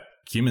dog that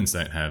humans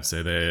don't have.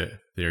 So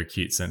their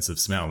acute sense of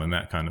smell and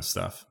that kind of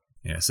stuff.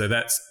 Yeah, so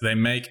they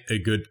make a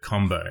good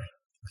combo.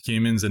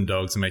 Humans and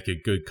dogs make a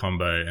good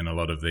combo in a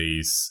lot of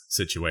these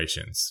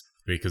situations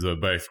because we're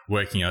both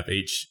working up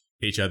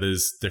each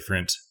other's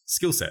different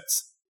skill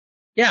sets.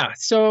 Yeah,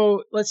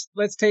 so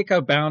let's take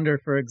a bounder,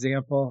 for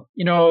example.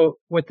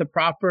 With the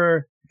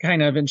proper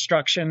kind of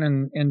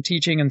instruction and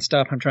teaching and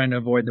stuff, I'm trying to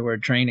avoid the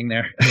word training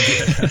there.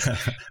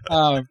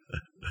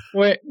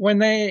 When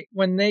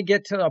they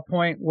get to a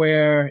point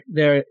where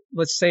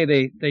let's say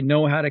they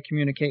know how to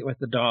communicate with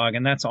the dog,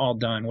 and that's all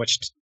done, which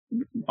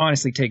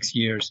honestly takes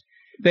years.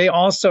 They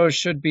also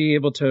should be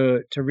able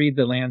to read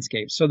the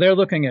landscape. So they're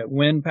looking at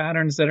wind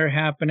patterns that are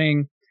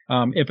happening.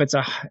 If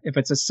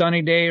it's a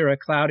sunny day or a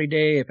cloudy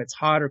day, if it's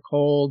hot or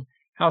cold,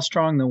 how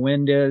strong the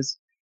wind is.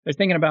 They're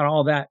thinking about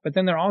all that, but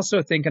then they're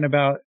also thinking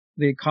about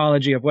the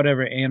ecology of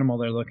whatever animal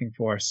they're looking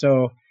for.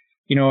 So,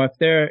 if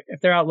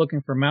they're out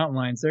looking for mountain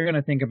lions, they're going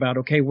to think about,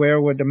 okay, where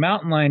would the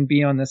mountain lion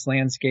be on this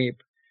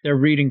landscape? They're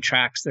reading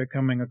tracks they're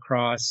coming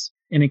across,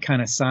 any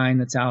kind of sign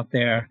that's out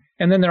there.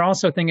 And then they're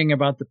also thinking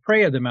about the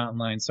prey of the mountain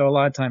lion. So a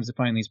lot of times to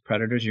find these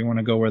predators, you want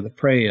to go where the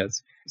prey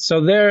is.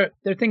 So they're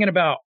thinking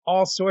about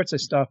all sorts of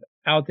stuff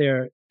out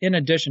there in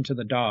addition to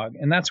the dog.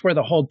 And that's where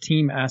the whole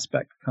team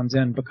aspect comes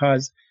in,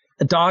 because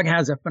a dog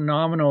has a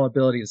phenomenal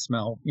ability to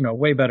smell,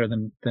 way better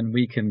than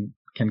we can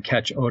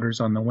catch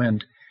odors on the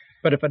wind.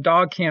 But if a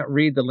dog can't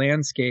read the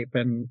landscape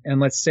and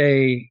let's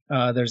say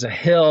there's a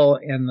hill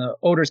and the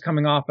odor's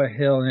coming off a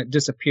hill and it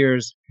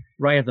disappears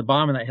right at the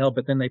bottom of that hill,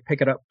 but then they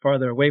pick it up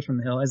farther away from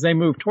the hill. As they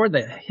move toward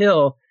the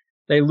hill,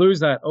 they lose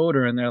that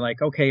odor and they're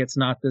like, okay, it's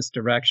not this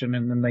direction.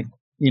 And then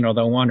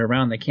they'll wander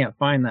around. They can't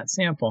find that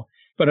sample.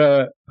 But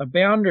a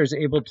bounder is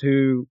able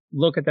to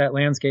look at that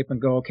landscape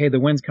and go, okay, the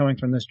wind's coming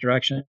from this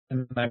direction,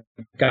 and I've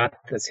got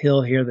this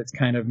hill here that's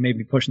kind of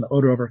maybe pushing the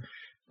odor over.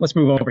 Let's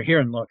move over here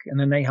and look. And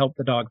then they help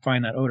the dog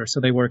find that odor.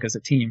 So they work as a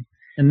team.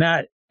 And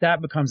that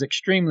becomes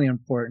extremely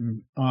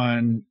important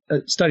on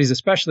studies,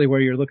 especially where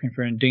you're looking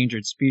for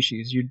endangered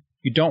species. You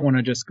don't want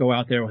to just go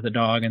out there with a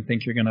dog and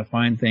think you're going to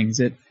find things.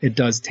 It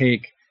does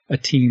take a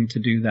team to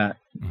do that,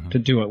 to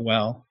do it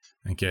well.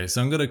 Okay,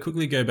 so I'm going to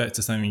quickly go back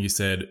to something you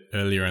said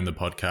earlier in the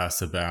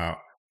podcast about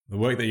the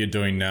work that you're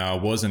doing now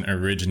wasn't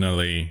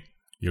originally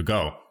your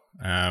goal.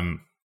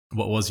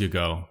 What was your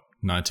goal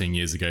 19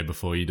 years ago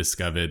before you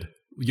discovered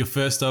your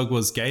first dog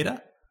was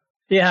Gator?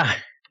 Yeah.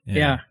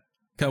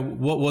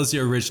 What was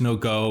your original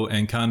goal,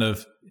 and kind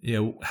of,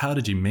 how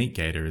did you meet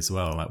Gator as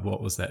well? Like,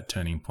 what was that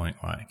turning point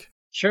like?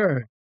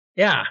 Sure.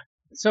 Yeah.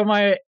 So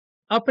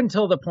up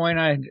until the point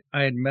I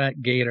had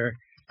met Gator,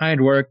 I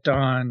had worked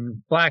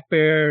on black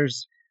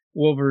bears,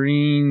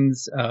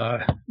 wolverines,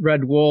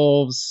 red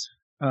wolves,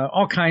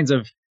 all kinds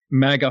of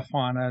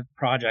megafauna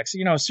projects,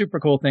 super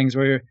cool things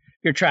where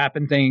you're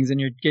trapping things and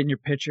you're getting your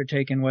picture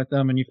taken with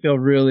them and you feel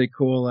really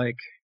cool. Like,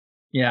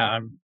 yeah,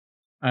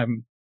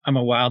 I'm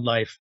a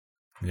wildlife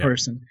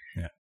person.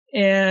 Yeah.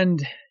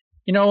 And,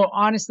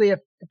 honestly, if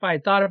I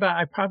had thought about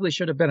it, I probably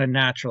should have been a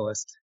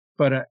naturalist,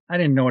 but I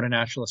didn't know what a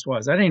naturalist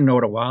was. I didn't even know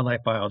what a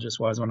wildlife biologist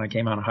was when I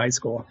came out of high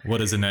school.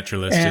 What is a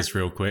naturalist, just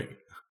real quick?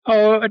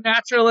 Oh, a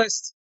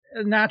naturalist.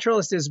 a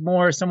naturalist is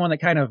more someone that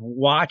kind of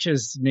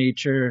watches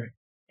nature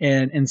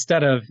and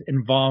instead of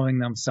involving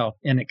themselves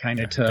in it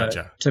kind of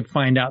to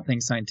find out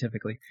things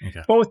scientifically.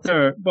 Okay. Both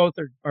are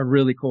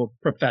really cool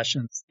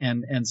professions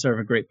and serve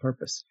a great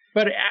purpose.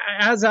 But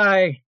as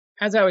I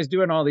was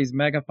doing all these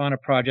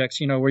megafauna projects,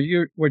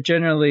 we're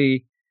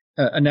generally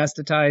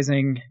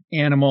anesthetizing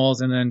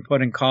animals and then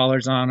putting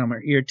collars on them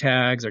or ear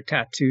tags or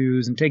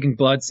tattoos and taking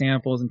blood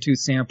samples and tooth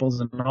samples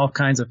and all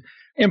kinds of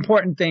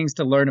important things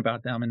to learn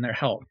about them and their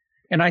health.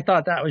 And I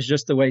thought that was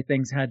just the way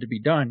things had to be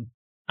done.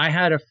 I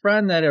had a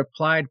friend that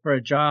applied for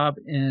a job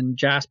in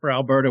Jasper,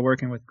 Alberta,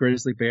 working with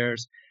grizzly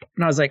bears.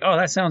 And I was like, oh,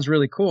 that sounds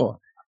really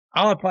cool.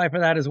 I'll apply for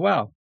that as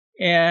well.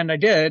 And I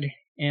did.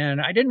 And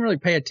I didn't really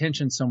pay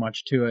attention so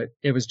much to it.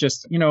 It was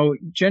just,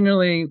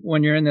 generally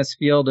when you're in this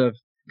field of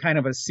kind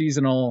of a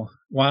seasonal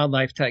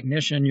wildlife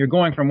technician, you're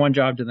going from one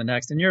job to the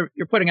next and you're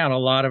putting out a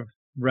lot of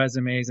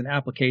resumes and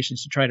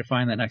applications to try to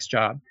find that next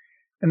job.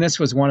 And this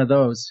was one of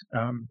those.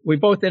 We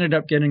both ended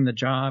up getting the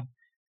job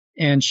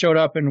and showed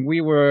up, and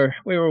we were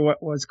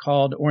what was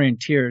called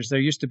orienteers. There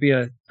used to be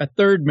a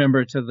third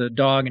member to the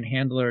dog and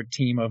handler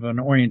team of an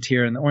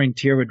orienteer, and the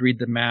orienteer would read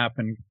the map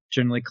and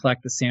generally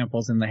collect the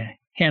samples, and the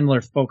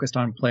handler focused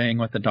on playing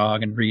with the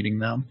dog and reading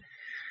them.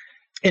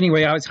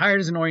 Anyway, I was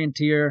hired as an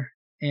orienteer,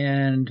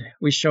 and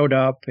we showed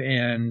up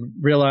and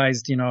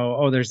realized,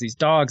 there's these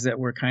dogs that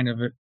we're kind of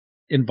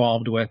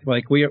involved with.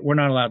 Like we're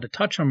not allowed to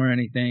touch them or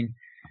anything,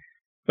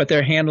 but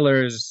their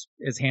handler is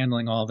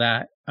handling all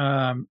that.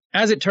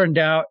 As it turned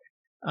out,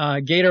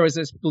 Gator was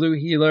this blue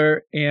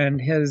heeler, and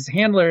his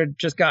handler had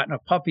just gotten a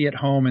puppy at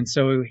home, and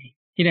so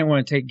he didn't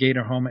want to take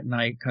Gator home at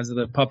night because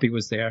the puppy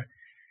was there.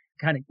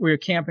 We were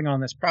camping on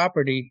this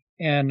property,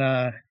 and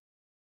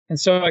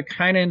so it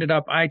kind of ended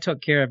up I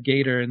took care of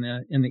Gator in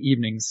the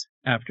evenings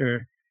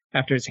after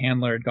his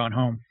handler had gone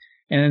home,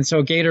 and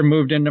so Gator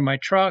moved into my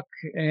truck,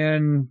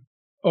 and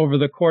over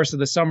the course of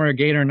the summer,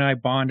 Gator and I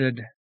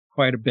bonded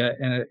quite a bit,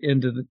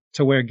 and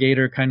to where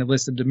Gator kind of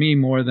listened to me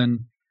more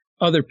than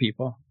other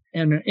people.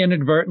 And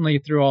inadvertently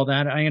through all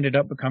that, I ended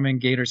up becoming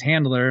Gator's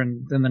handler.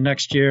 And then the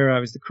next year I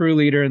was the crew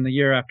leader. And the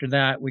year after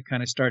that, we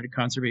kind of started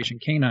Conservation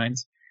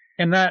Canines.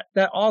 And that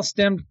all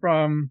stemmed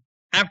from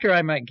after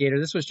I met Gator.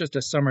 This was just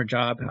a summer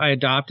job. I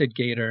adopted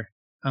Gator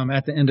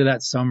at the end of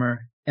that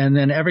summer. And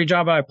then every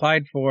job I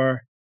applied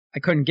for, I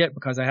couldn't get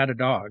because I had a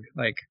dog.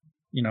 Like,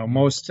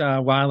 most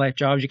wildlife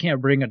jobs, you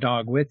can't bring a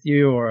dog with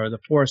you, or the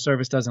Forest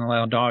Service doesn't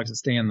allow dogs to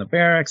stay in the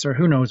barracks, or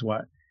who knows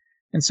what.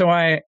 And so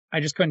I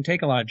just couldn't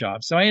take a lot of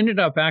jobs. So I ended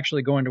up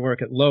actually going to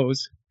work at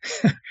Lowe's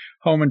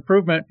Home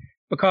Improvement,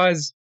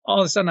 because all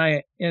of a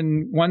sudden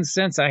in one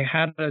sense, I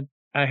had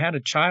a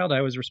child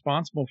I was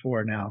responsible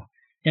for now,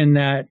 in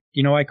that,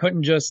 I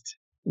couldn't just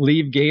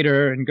leave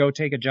Gator and go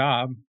take a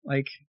job.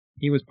 Like,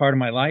 he was part of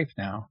my life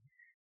now.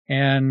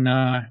 And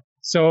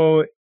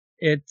so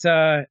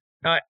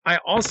I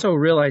also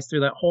realized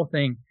through that whole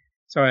thing,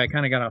 sorry, I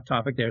kind of got off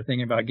topic there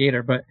thinking about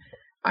Gator, but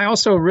I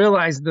also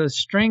realized the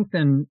strength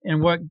in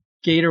what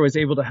Gator was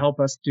able to help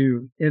us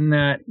do, in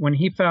that when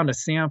he found a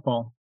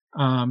sample,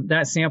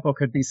 that sample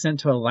could be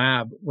sent to a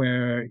lab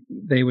where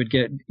they would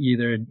get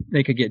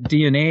they could get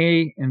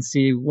DNA and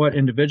see what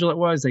individual it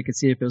was. They could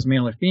see if it was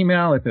male or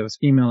female, if it was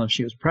female, if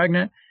she was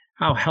pregnant,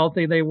 how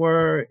healthy they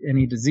were,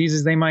 any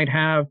diseases they might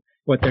have,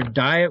 what their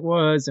diet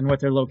was, and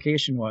what their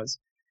location was.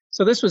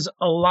 So this was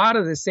a lot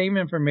of the same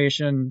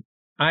information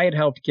I had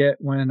helped get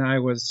when I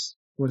was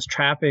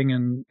trapping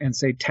and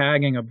say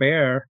tagging a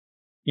bear.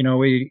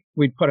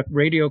 We'd put a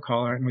radio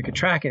collar and we could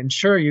track it, and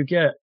sure, you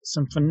get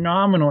some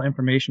phenomenal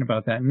information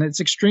about that. And it's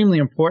extremely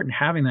important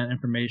having that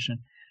information.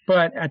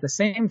 But at the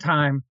same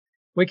time,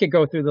 we could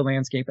go through the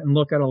landscape and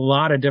look at a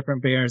lot of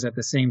different bears at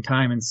the same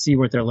time and see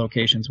what their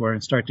locations were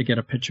and start to get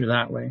a picture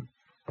that way.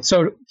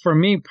 So for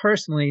me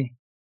personally,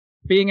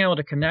 being able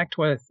to connect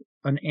with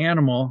an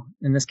animal,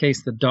 in this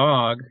case the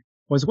dog,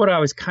 was what I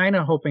was kind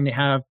of hoping to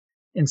have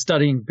in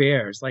studying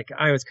bears. Like,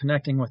 I was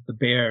connecting with the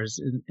bears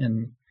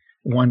in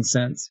one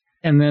sense.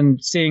 And then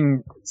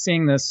seeing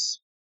this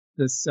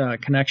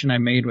connection I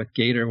made with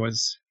Gator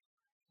was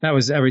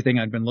everything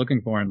I'd been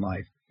looking for in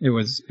life. It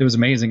was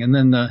amazing. And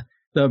then the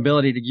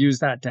ability to use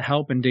that to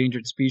help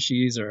endangered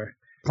species or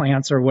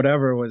plants or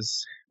whatever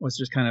was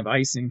just kind of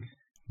icing.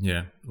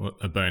 Yeah,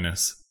 a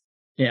bonus.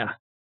 Yeah.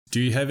 Do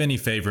you have any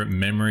favorite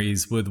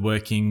memories with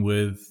working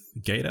with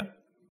Gator?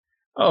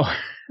 Oh,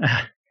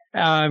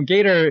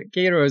 Gator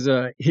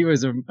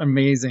was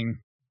amazing.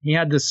 He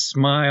had this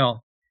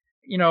smile.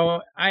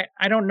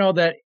 I don't know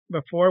that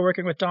before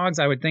working with dogs,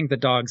 I would think the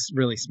dogs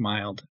really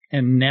smiled.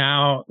 And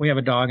now we have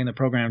a dog in the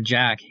program,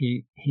 Jack.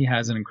 He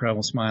has an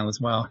incredible smile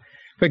as well.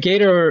 But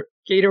Gator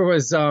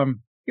was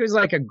he was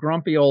like a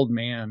grumpy old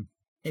man,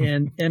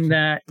 in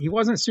that he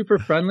wasn't super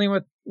friendly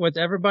with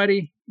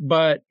everybody,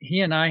 but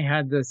he and I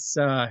had this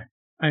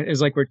it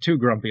was like we're two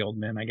grumpy old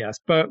men, I guess.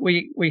 But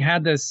we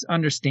had this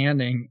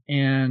understanding,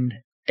 and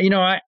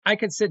I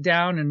could sit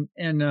down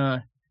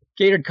and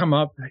Gator'd come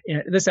up.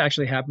 This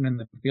actually happened in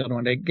the field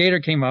one day. Gator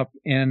came up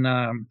and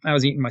I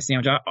was eating my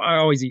sandwich. I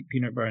always eat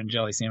peanut butter and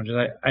jelly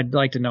sandwiches. I'd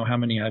like to know how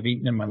many I've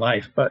eaten in my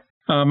life, but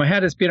I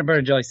had this peanut butter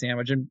and jelly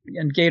sandwich,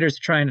 and Gator's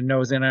trying to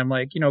nose in. And I'm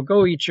like,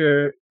 go eat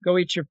your,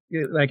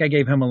 like I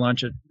gave him a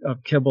lunch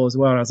of kibble as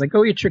well. And I was like,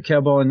 go eat your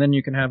kibble, and then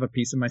you can have a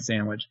piece of my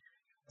sandwich.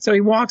 So he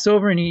walks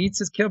over and he eats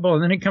his kibble,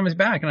 and then he comes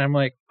back, and I'm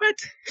like, what?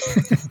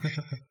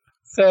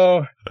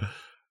 So,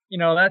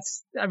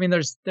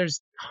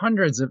 there's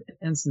hundreds of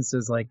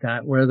instances like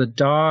that where the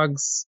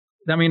dogs,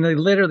 they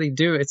literally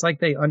do. It's like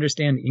they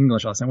understand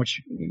English lesson,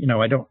 which,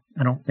 I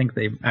don't think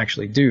they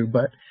actually do,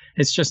 but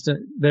it's just,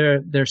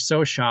 they're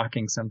so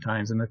shocking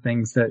sometimes in the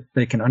things that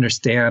they can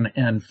understand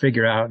and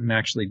figure out and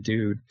actually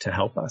do to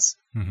help us.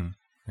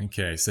 Mm-hmm.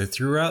 Okay. So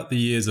throughout the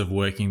years of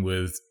working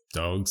with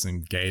dogs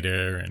and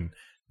Gator, and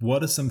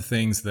what are some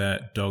things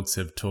that dogs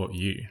have taught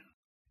you?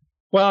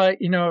 Well,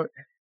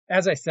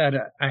 as I said,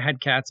 I had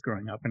cats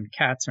growing up, and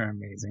cats are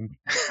amazing.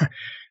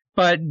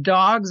 But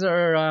dogs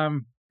are,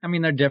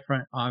 they're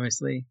different,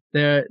 obviously.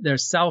 They're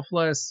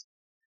selfless.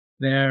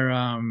 They're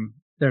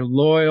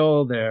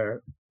loyal.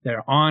 They're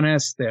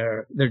honest.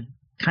 They're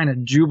kind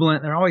of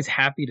jubilant. They're always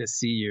happy to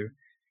see you,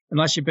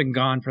 unless you've been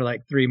gone for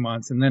like 3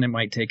 months, and then it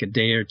might take a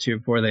day or two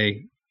before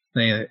they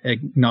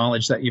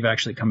acknowledge that you've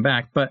actually come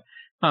back. But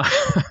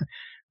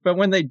but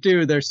when they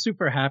do, they're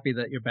super happy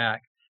that you're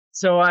back.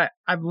 So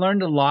I've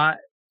learned a lot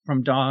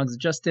from dogs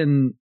just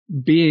in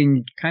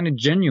being kind of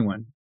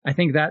genuine. I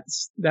think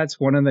that's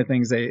one of the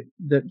things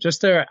that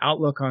just their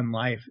outlook on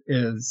life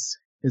is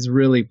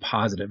really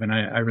positive, and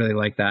I really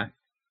like that.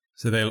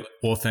 So they're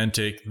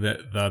authentic,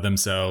 that they're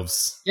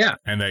themselves. Yeah.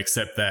 And they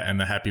accept that, and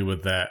they're happy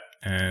with that.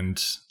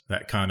 And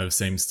that kind of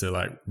seems to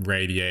like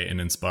radiate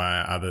and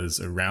inspire others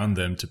around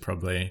them to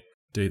probably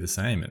do the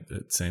same.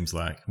 It seems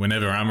like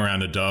whenever I'm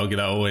around a dog,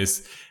 they're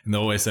always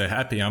so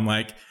happy. I'm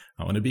like,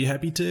 I want to be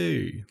happy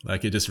too.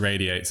 Like it just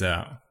radiates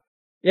out.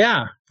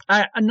 Yeah.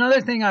 Another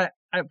thing I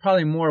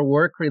probably more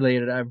work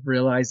related I've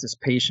realized is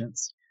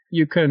patience.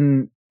 You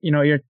can,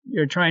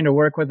 you're trying to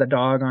work with a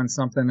dog on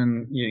something,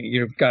 and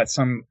you've got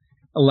some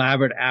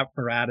elaborate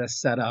apparatus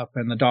set up,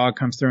 and the dog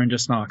comes through and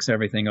just knocks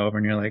everything over,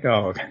 and you're like,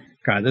 oh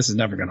God, this is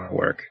never going to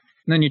work.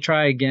 And then you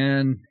try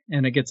again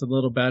and it gets a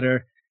little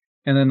better.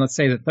 And then let's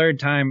say the third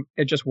time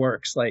it just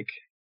works. Like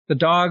the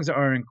dogs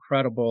are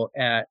incredible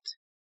at,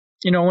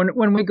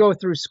 when we go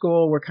through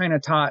school, we're kind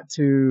of taught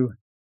to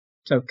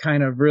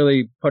kind of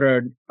really put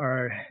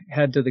our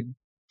head to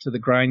the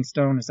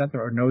grindstone. Is that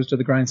our nose to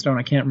the grindstone?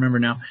 I can't remember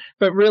now,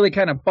 but really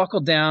kind of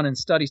buckle down and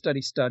study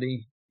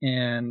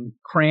and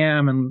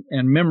cram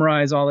and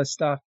memorize all this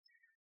stuff.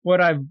 What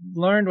I've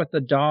learned with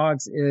the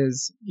dogs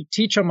is you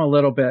teach them a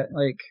little bit,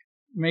 like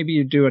maybe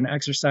you do an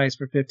exercise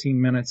for 15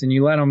 minutes and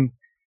you let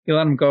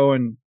them go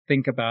and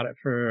think about it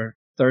for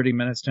 30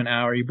 minutes to an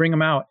hour. You bring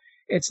them out.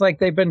 It's like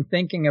they've been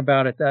thinking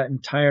about it that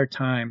entire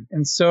time.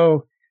 And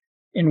so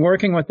in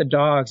working with the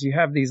dogs, you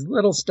have these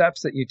little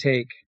steps that you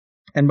take,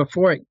 and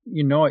before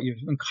you know it,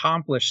 you've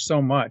accomplished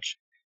so much.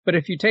 But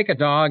if you take a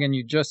dog and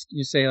you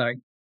say like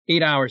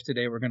 8 hours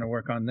today, we're going to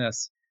work on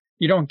this,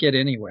 you don't get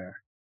anywhere.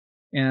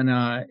 And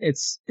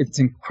it's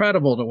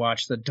incredible to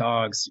watch the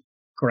dogs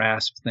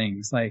grasp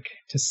things, like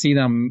to see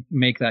them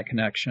make that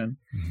connection.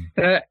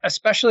 Mm-hmm.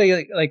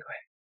 Especially like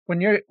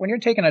when you're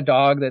taking a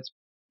dog that's,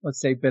 let's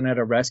say, been at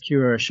a rescue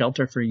or a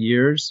shelter for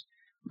years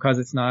because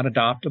it's not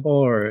adoptable,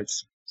 or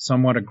it's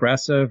somewhat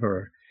aggressive,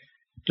 or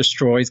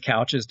destroys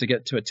couches to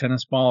get to a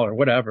tennis ball or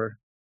whatever.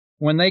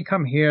 When they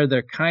come here,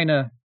 they're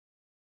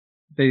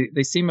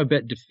they seem a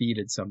bit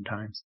defeated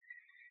sometimes.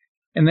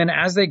 And then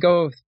as they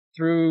go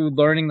through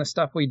learning the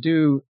stuff we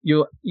do,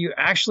 you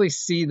actually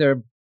see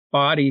their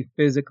body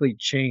physically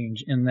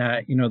change in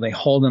that, they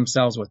hold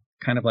themselves with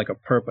kind of like a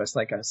purpose,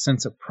 like a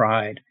sense of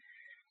pride.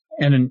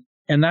 And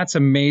that's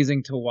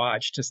amazing to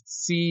watch, to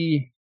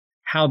see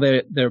how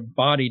their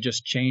body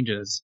just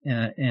changes.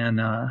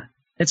 And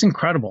it's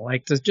incredible,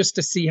 like just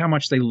to see how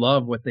much they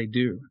love what they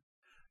do.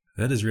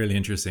 That is really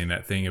interesting,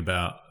 that thing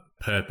about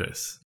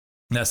purpose.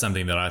 That's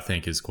something that I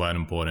think is quite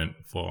important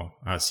for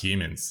us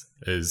humans,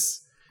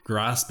 is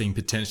grasping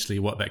potentially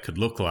what that could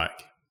look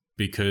like,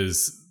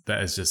 because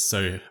that is just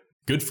so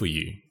good for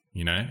you,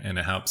 and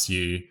it helps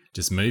you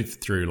just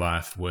move through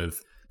life with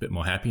a bit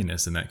more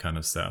happiness and that kind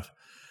of stuff.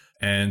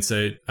 And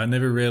so I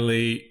never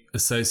really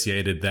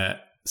associated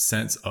that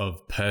sense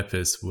of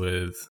purpose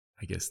with,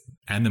 I guess,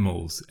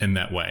 animals in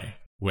that way,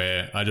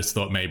 where I just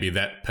thought maybe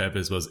that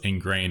purpose was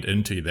ingrained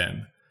into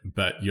them.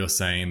 But you're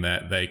saying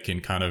that they can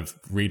kind of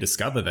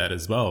rediscover that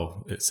as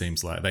well. It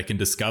seems like they can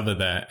discover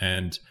that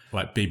and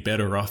like be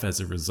better off as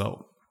a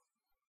result.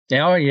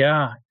 Oh,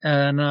 yeah.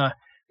 And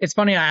it's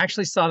funny, I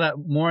actually saw that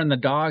more in the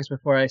dogs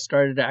before I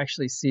started to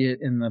actually see it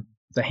in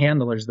the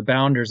handlers, the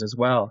bounders as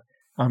well.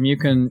 You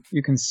can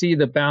see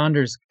the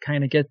bounders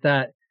kind of get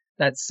that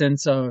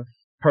sense of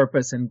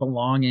purpose and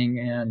belonging,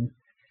 and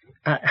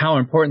how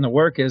important the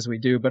work is we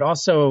do, but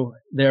also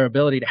their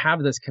ability to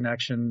have this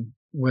connection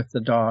with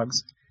the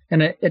dogs.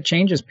 And it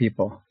changes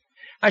people.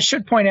 I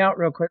should point out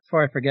real quick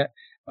before I forget,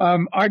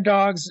 Our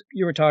dogs,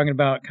 you were talking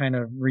about kind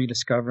of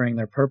rediscovering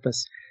their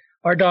purpose.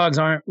 Our dogs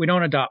we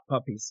don't adopt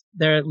puppies.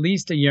 They're at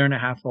least a year and a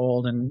half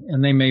old,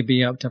 and they may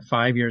be up to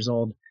 5 years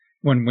old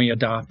when we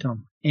adopt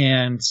them.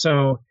 And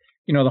so,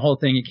 the whole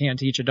thing, you can't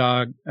teach a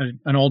dog,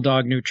 an old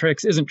dog, new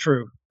tricks, isn't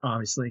true,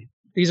 obviously.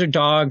 These are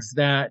dogs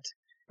and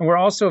we're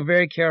also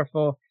very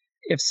careful.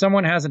 If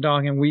someone has a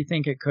dog and we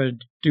think it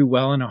could do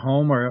well in a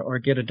home or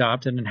get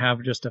adopted and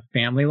have just a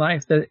family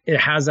life, that it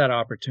has that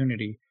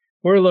opportunity.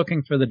 We're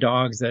looking for the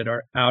dogs that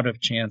are out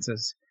of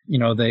chances.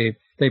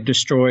 They've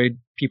destroyed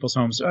people's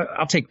homes.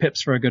 I'll take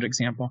Pips for a good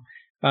example.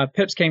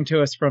 Pips came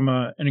to us from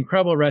an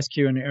incredible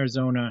rescue in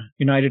Arizona,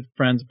 United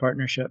Friends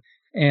Partnership.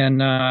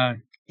 And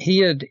he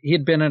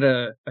had been at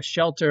a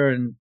shelter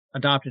and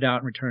adopted out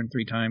and returned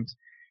 3 times.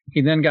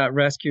 He then got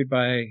rescued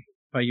by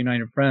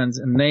United Friends,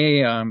 and they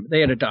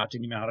had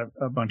adopted him out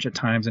a bunch of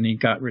times, and he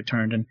got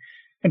returned.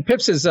 And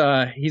Pips is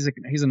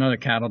he's another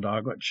cattle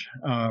dog, which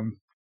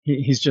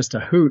he's just a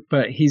hoot,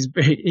 but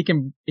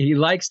he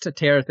likes to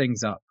tear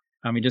things up.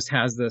 He just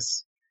has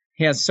this.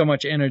 He has so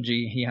much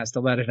energy, he has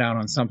to let it out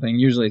on something.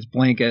 Usually it's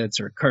blankets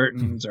or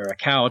curtains or a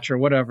couch or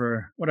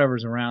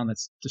whatever's around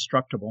that's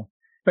destructible.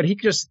 But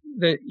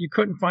you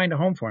couldn't find a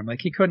home for him.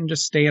 Like, he couldn't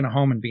just stay in a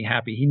home and be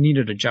happy. He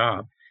needed a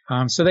job.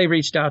 So they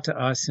reached out to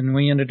us, and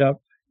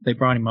they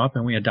brought him up,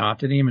 and we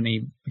adopted him, and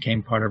he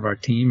became part of our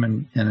team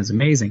and is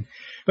amazing.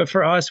 But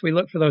for us, we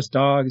look for those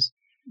dogs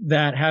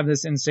that have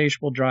this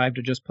insatiable drive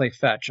to just play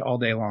fetch all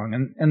day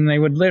long. And they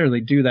would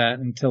literally do that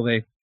until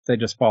they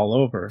just fall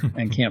over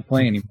and can't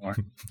play anymore.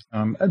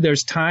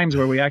 There's times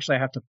where we actually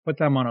have to put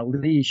them on a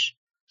leash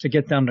to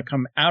get them to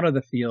come out of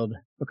the field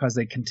because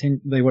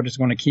they would just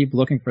want to keep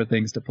looking for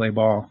things to play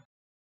ball.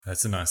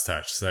 That's a nice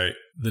touch. So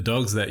the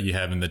dogs that you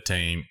have in the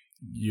team,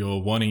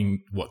 you're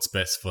wanting what's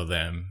best for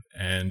them.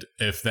 And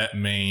if that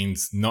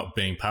means not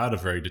being part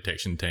of rogue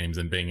detection teams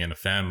and being in a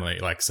family,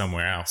 like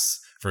somewhere else,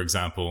 for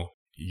example,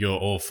 you're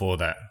all for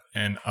that.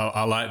 And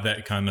I like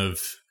that kind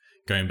of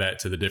going back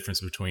to the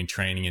difference between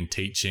training and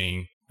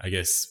teaching. I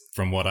guess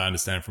from what I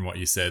understand from what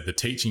you said, the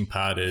teaching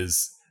part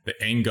is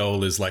the end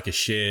goal is like a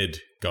shared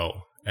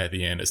goal at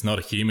the end. It's not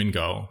a human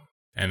goal.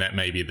 And that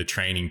may be the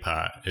training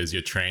part, is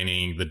you're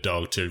training the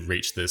dog to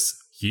reach this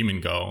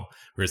human goal.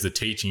 Whereas the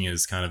teaching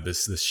is kind of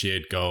this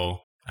shared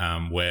goal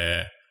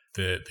where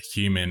the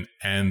human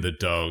and the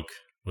dog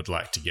would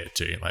like to get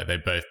to. Like, they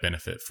both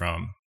benefit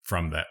from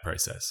that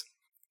process.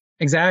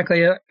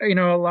 Exactly. A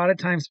lot of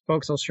times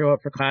folks will show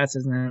up for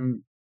classes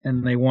and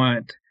they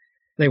want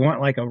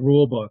like a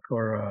rule book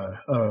or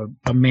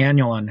a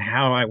manual on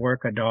how I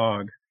work a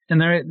dog. And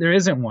there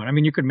isn't one. I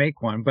mean, you could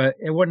make one, but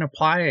it wouldn't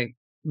apply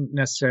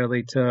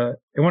necessarily to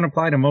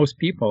most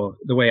people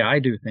the way I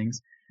do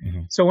things.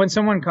 Mm-hmm. So when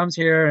someone comes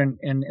here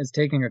and is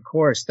taking a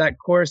course, that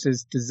course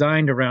is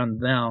designed around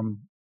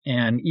them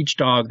and each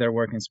dog they're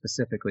working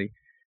specifically.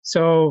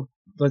 So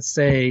let's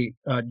say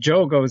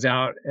Joe goes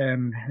out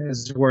and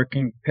is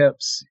working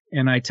Pips,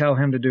 and I tell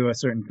him to do a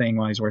certain thing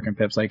while he's working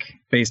Pips, like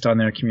based on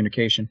their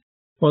communication.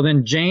 Well,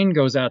 then Jane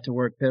goes out to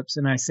work Pips,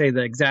 and I say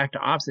the exact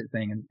opposite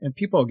thing. And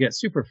people get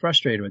super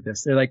frustrated with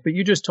this. They're like, but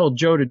you just told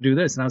Joe to do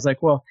this. And I was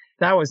like, well,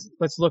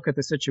 let's look at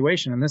the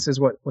situation. And this is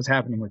what was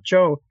happening with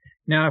Joe.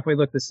 Now, if we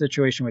look at the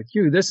situation with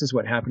you, this is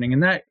what's happening.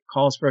 And that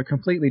calls for a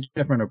completely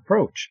different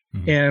approach.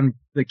 Mm-hmm. And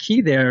the key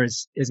there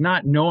is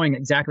not knowing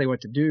exactly what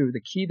to do.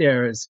 The key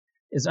there is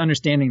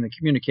understanding the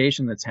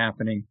communication that's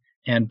happening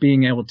and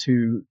being able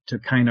to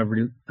kind of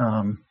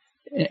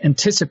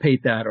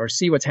anticipate that or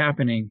see what's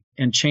happening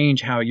and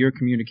change how you're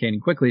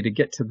communicating quickly to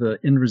get to the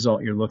end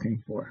result you're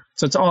looking for.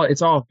 So it's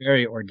all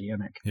very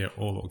organic. Yeah,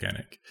 all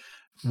organic.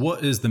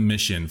 What is the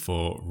mission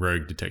for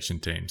rogue detection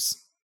teams?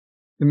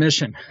 The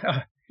mission,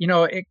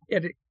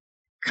 it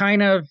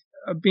kind of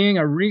being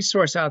a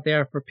resource out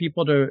there for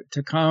people to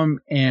come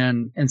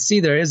and see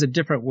there is a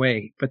different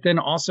way, but then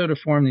also to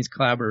form these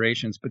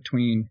collaborations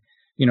between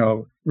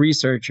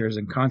researchers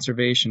and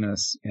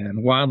conservationists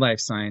and wildlife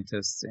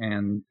scientists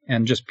and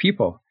just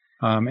people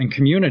and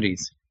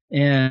communities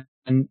and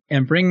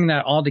bringing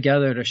that all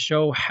together to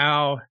show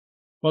how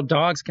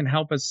dogs can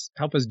help us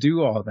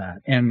do all that,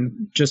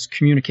 and just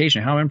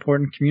communication, how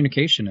important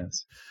communication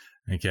is.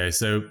 Okay,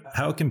 so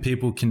how can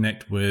people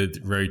connect with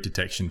rogue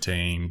detection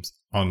teams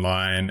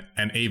online,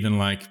 and even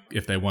like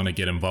if they want to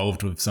get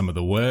involved with some of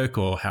the work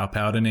or help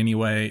out in any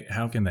way,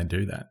 how can they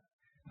do that?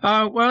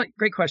 Well,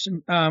 great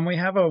question. We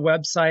have a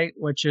website,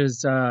 which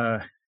is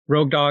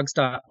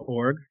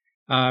roguedogs.org.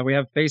 We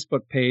have a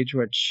Facebook page,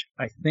 which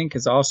I think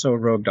is also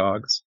Rogue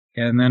Dogs.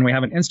 And then we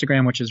have an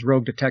Instagram, which is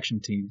Rogue Detection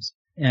Teams.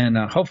 And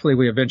hopefully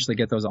we eventually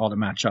get those all to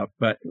match up.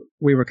 But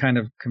we were kind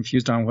of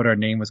confused on what our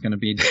name was going to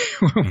be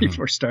when we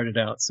first started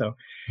out. So,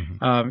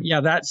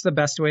 that's the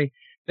best way.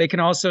 They can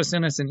also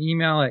send us an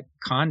email at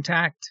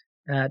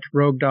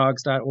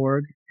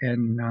contact@roguedogs.org,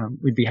 and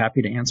we'd be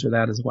happy to answer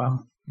that as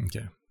well.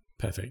 Okay,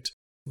 perfect.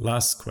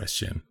 Last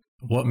question.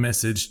 What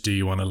message do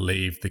you want to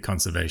leave the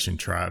conservation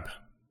tribe?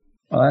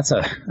 Well, that's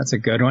a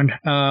good one.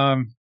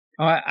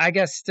 I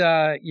guess,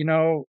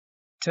 to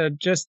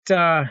just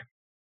to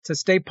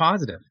stay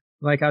positive.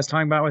 like I was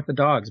talking about with the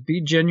dogs,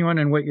 be genuine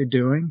in what you're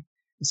doing,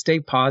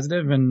 stay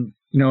positive, and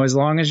as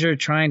long as you're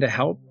trying to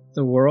help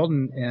the world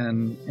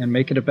and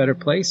make it a better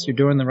place, you're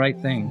doing the right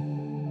thing.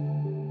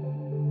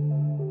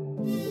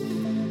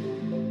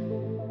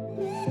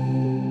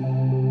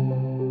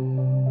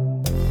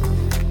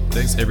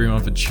 Thanks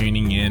everyone for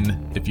tuning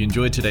in. If you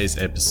enjoyed today's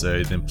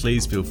episode, then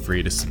please feel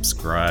free to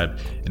subscribe.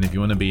 And if you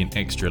want to be an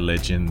extra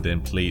legend,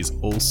 then please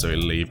also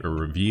leave a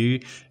review.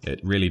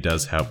 It really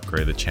does help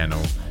grow the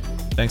channel.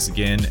 Thanks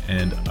again,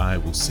 and I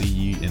will see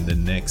you in the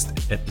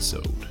next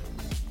episode.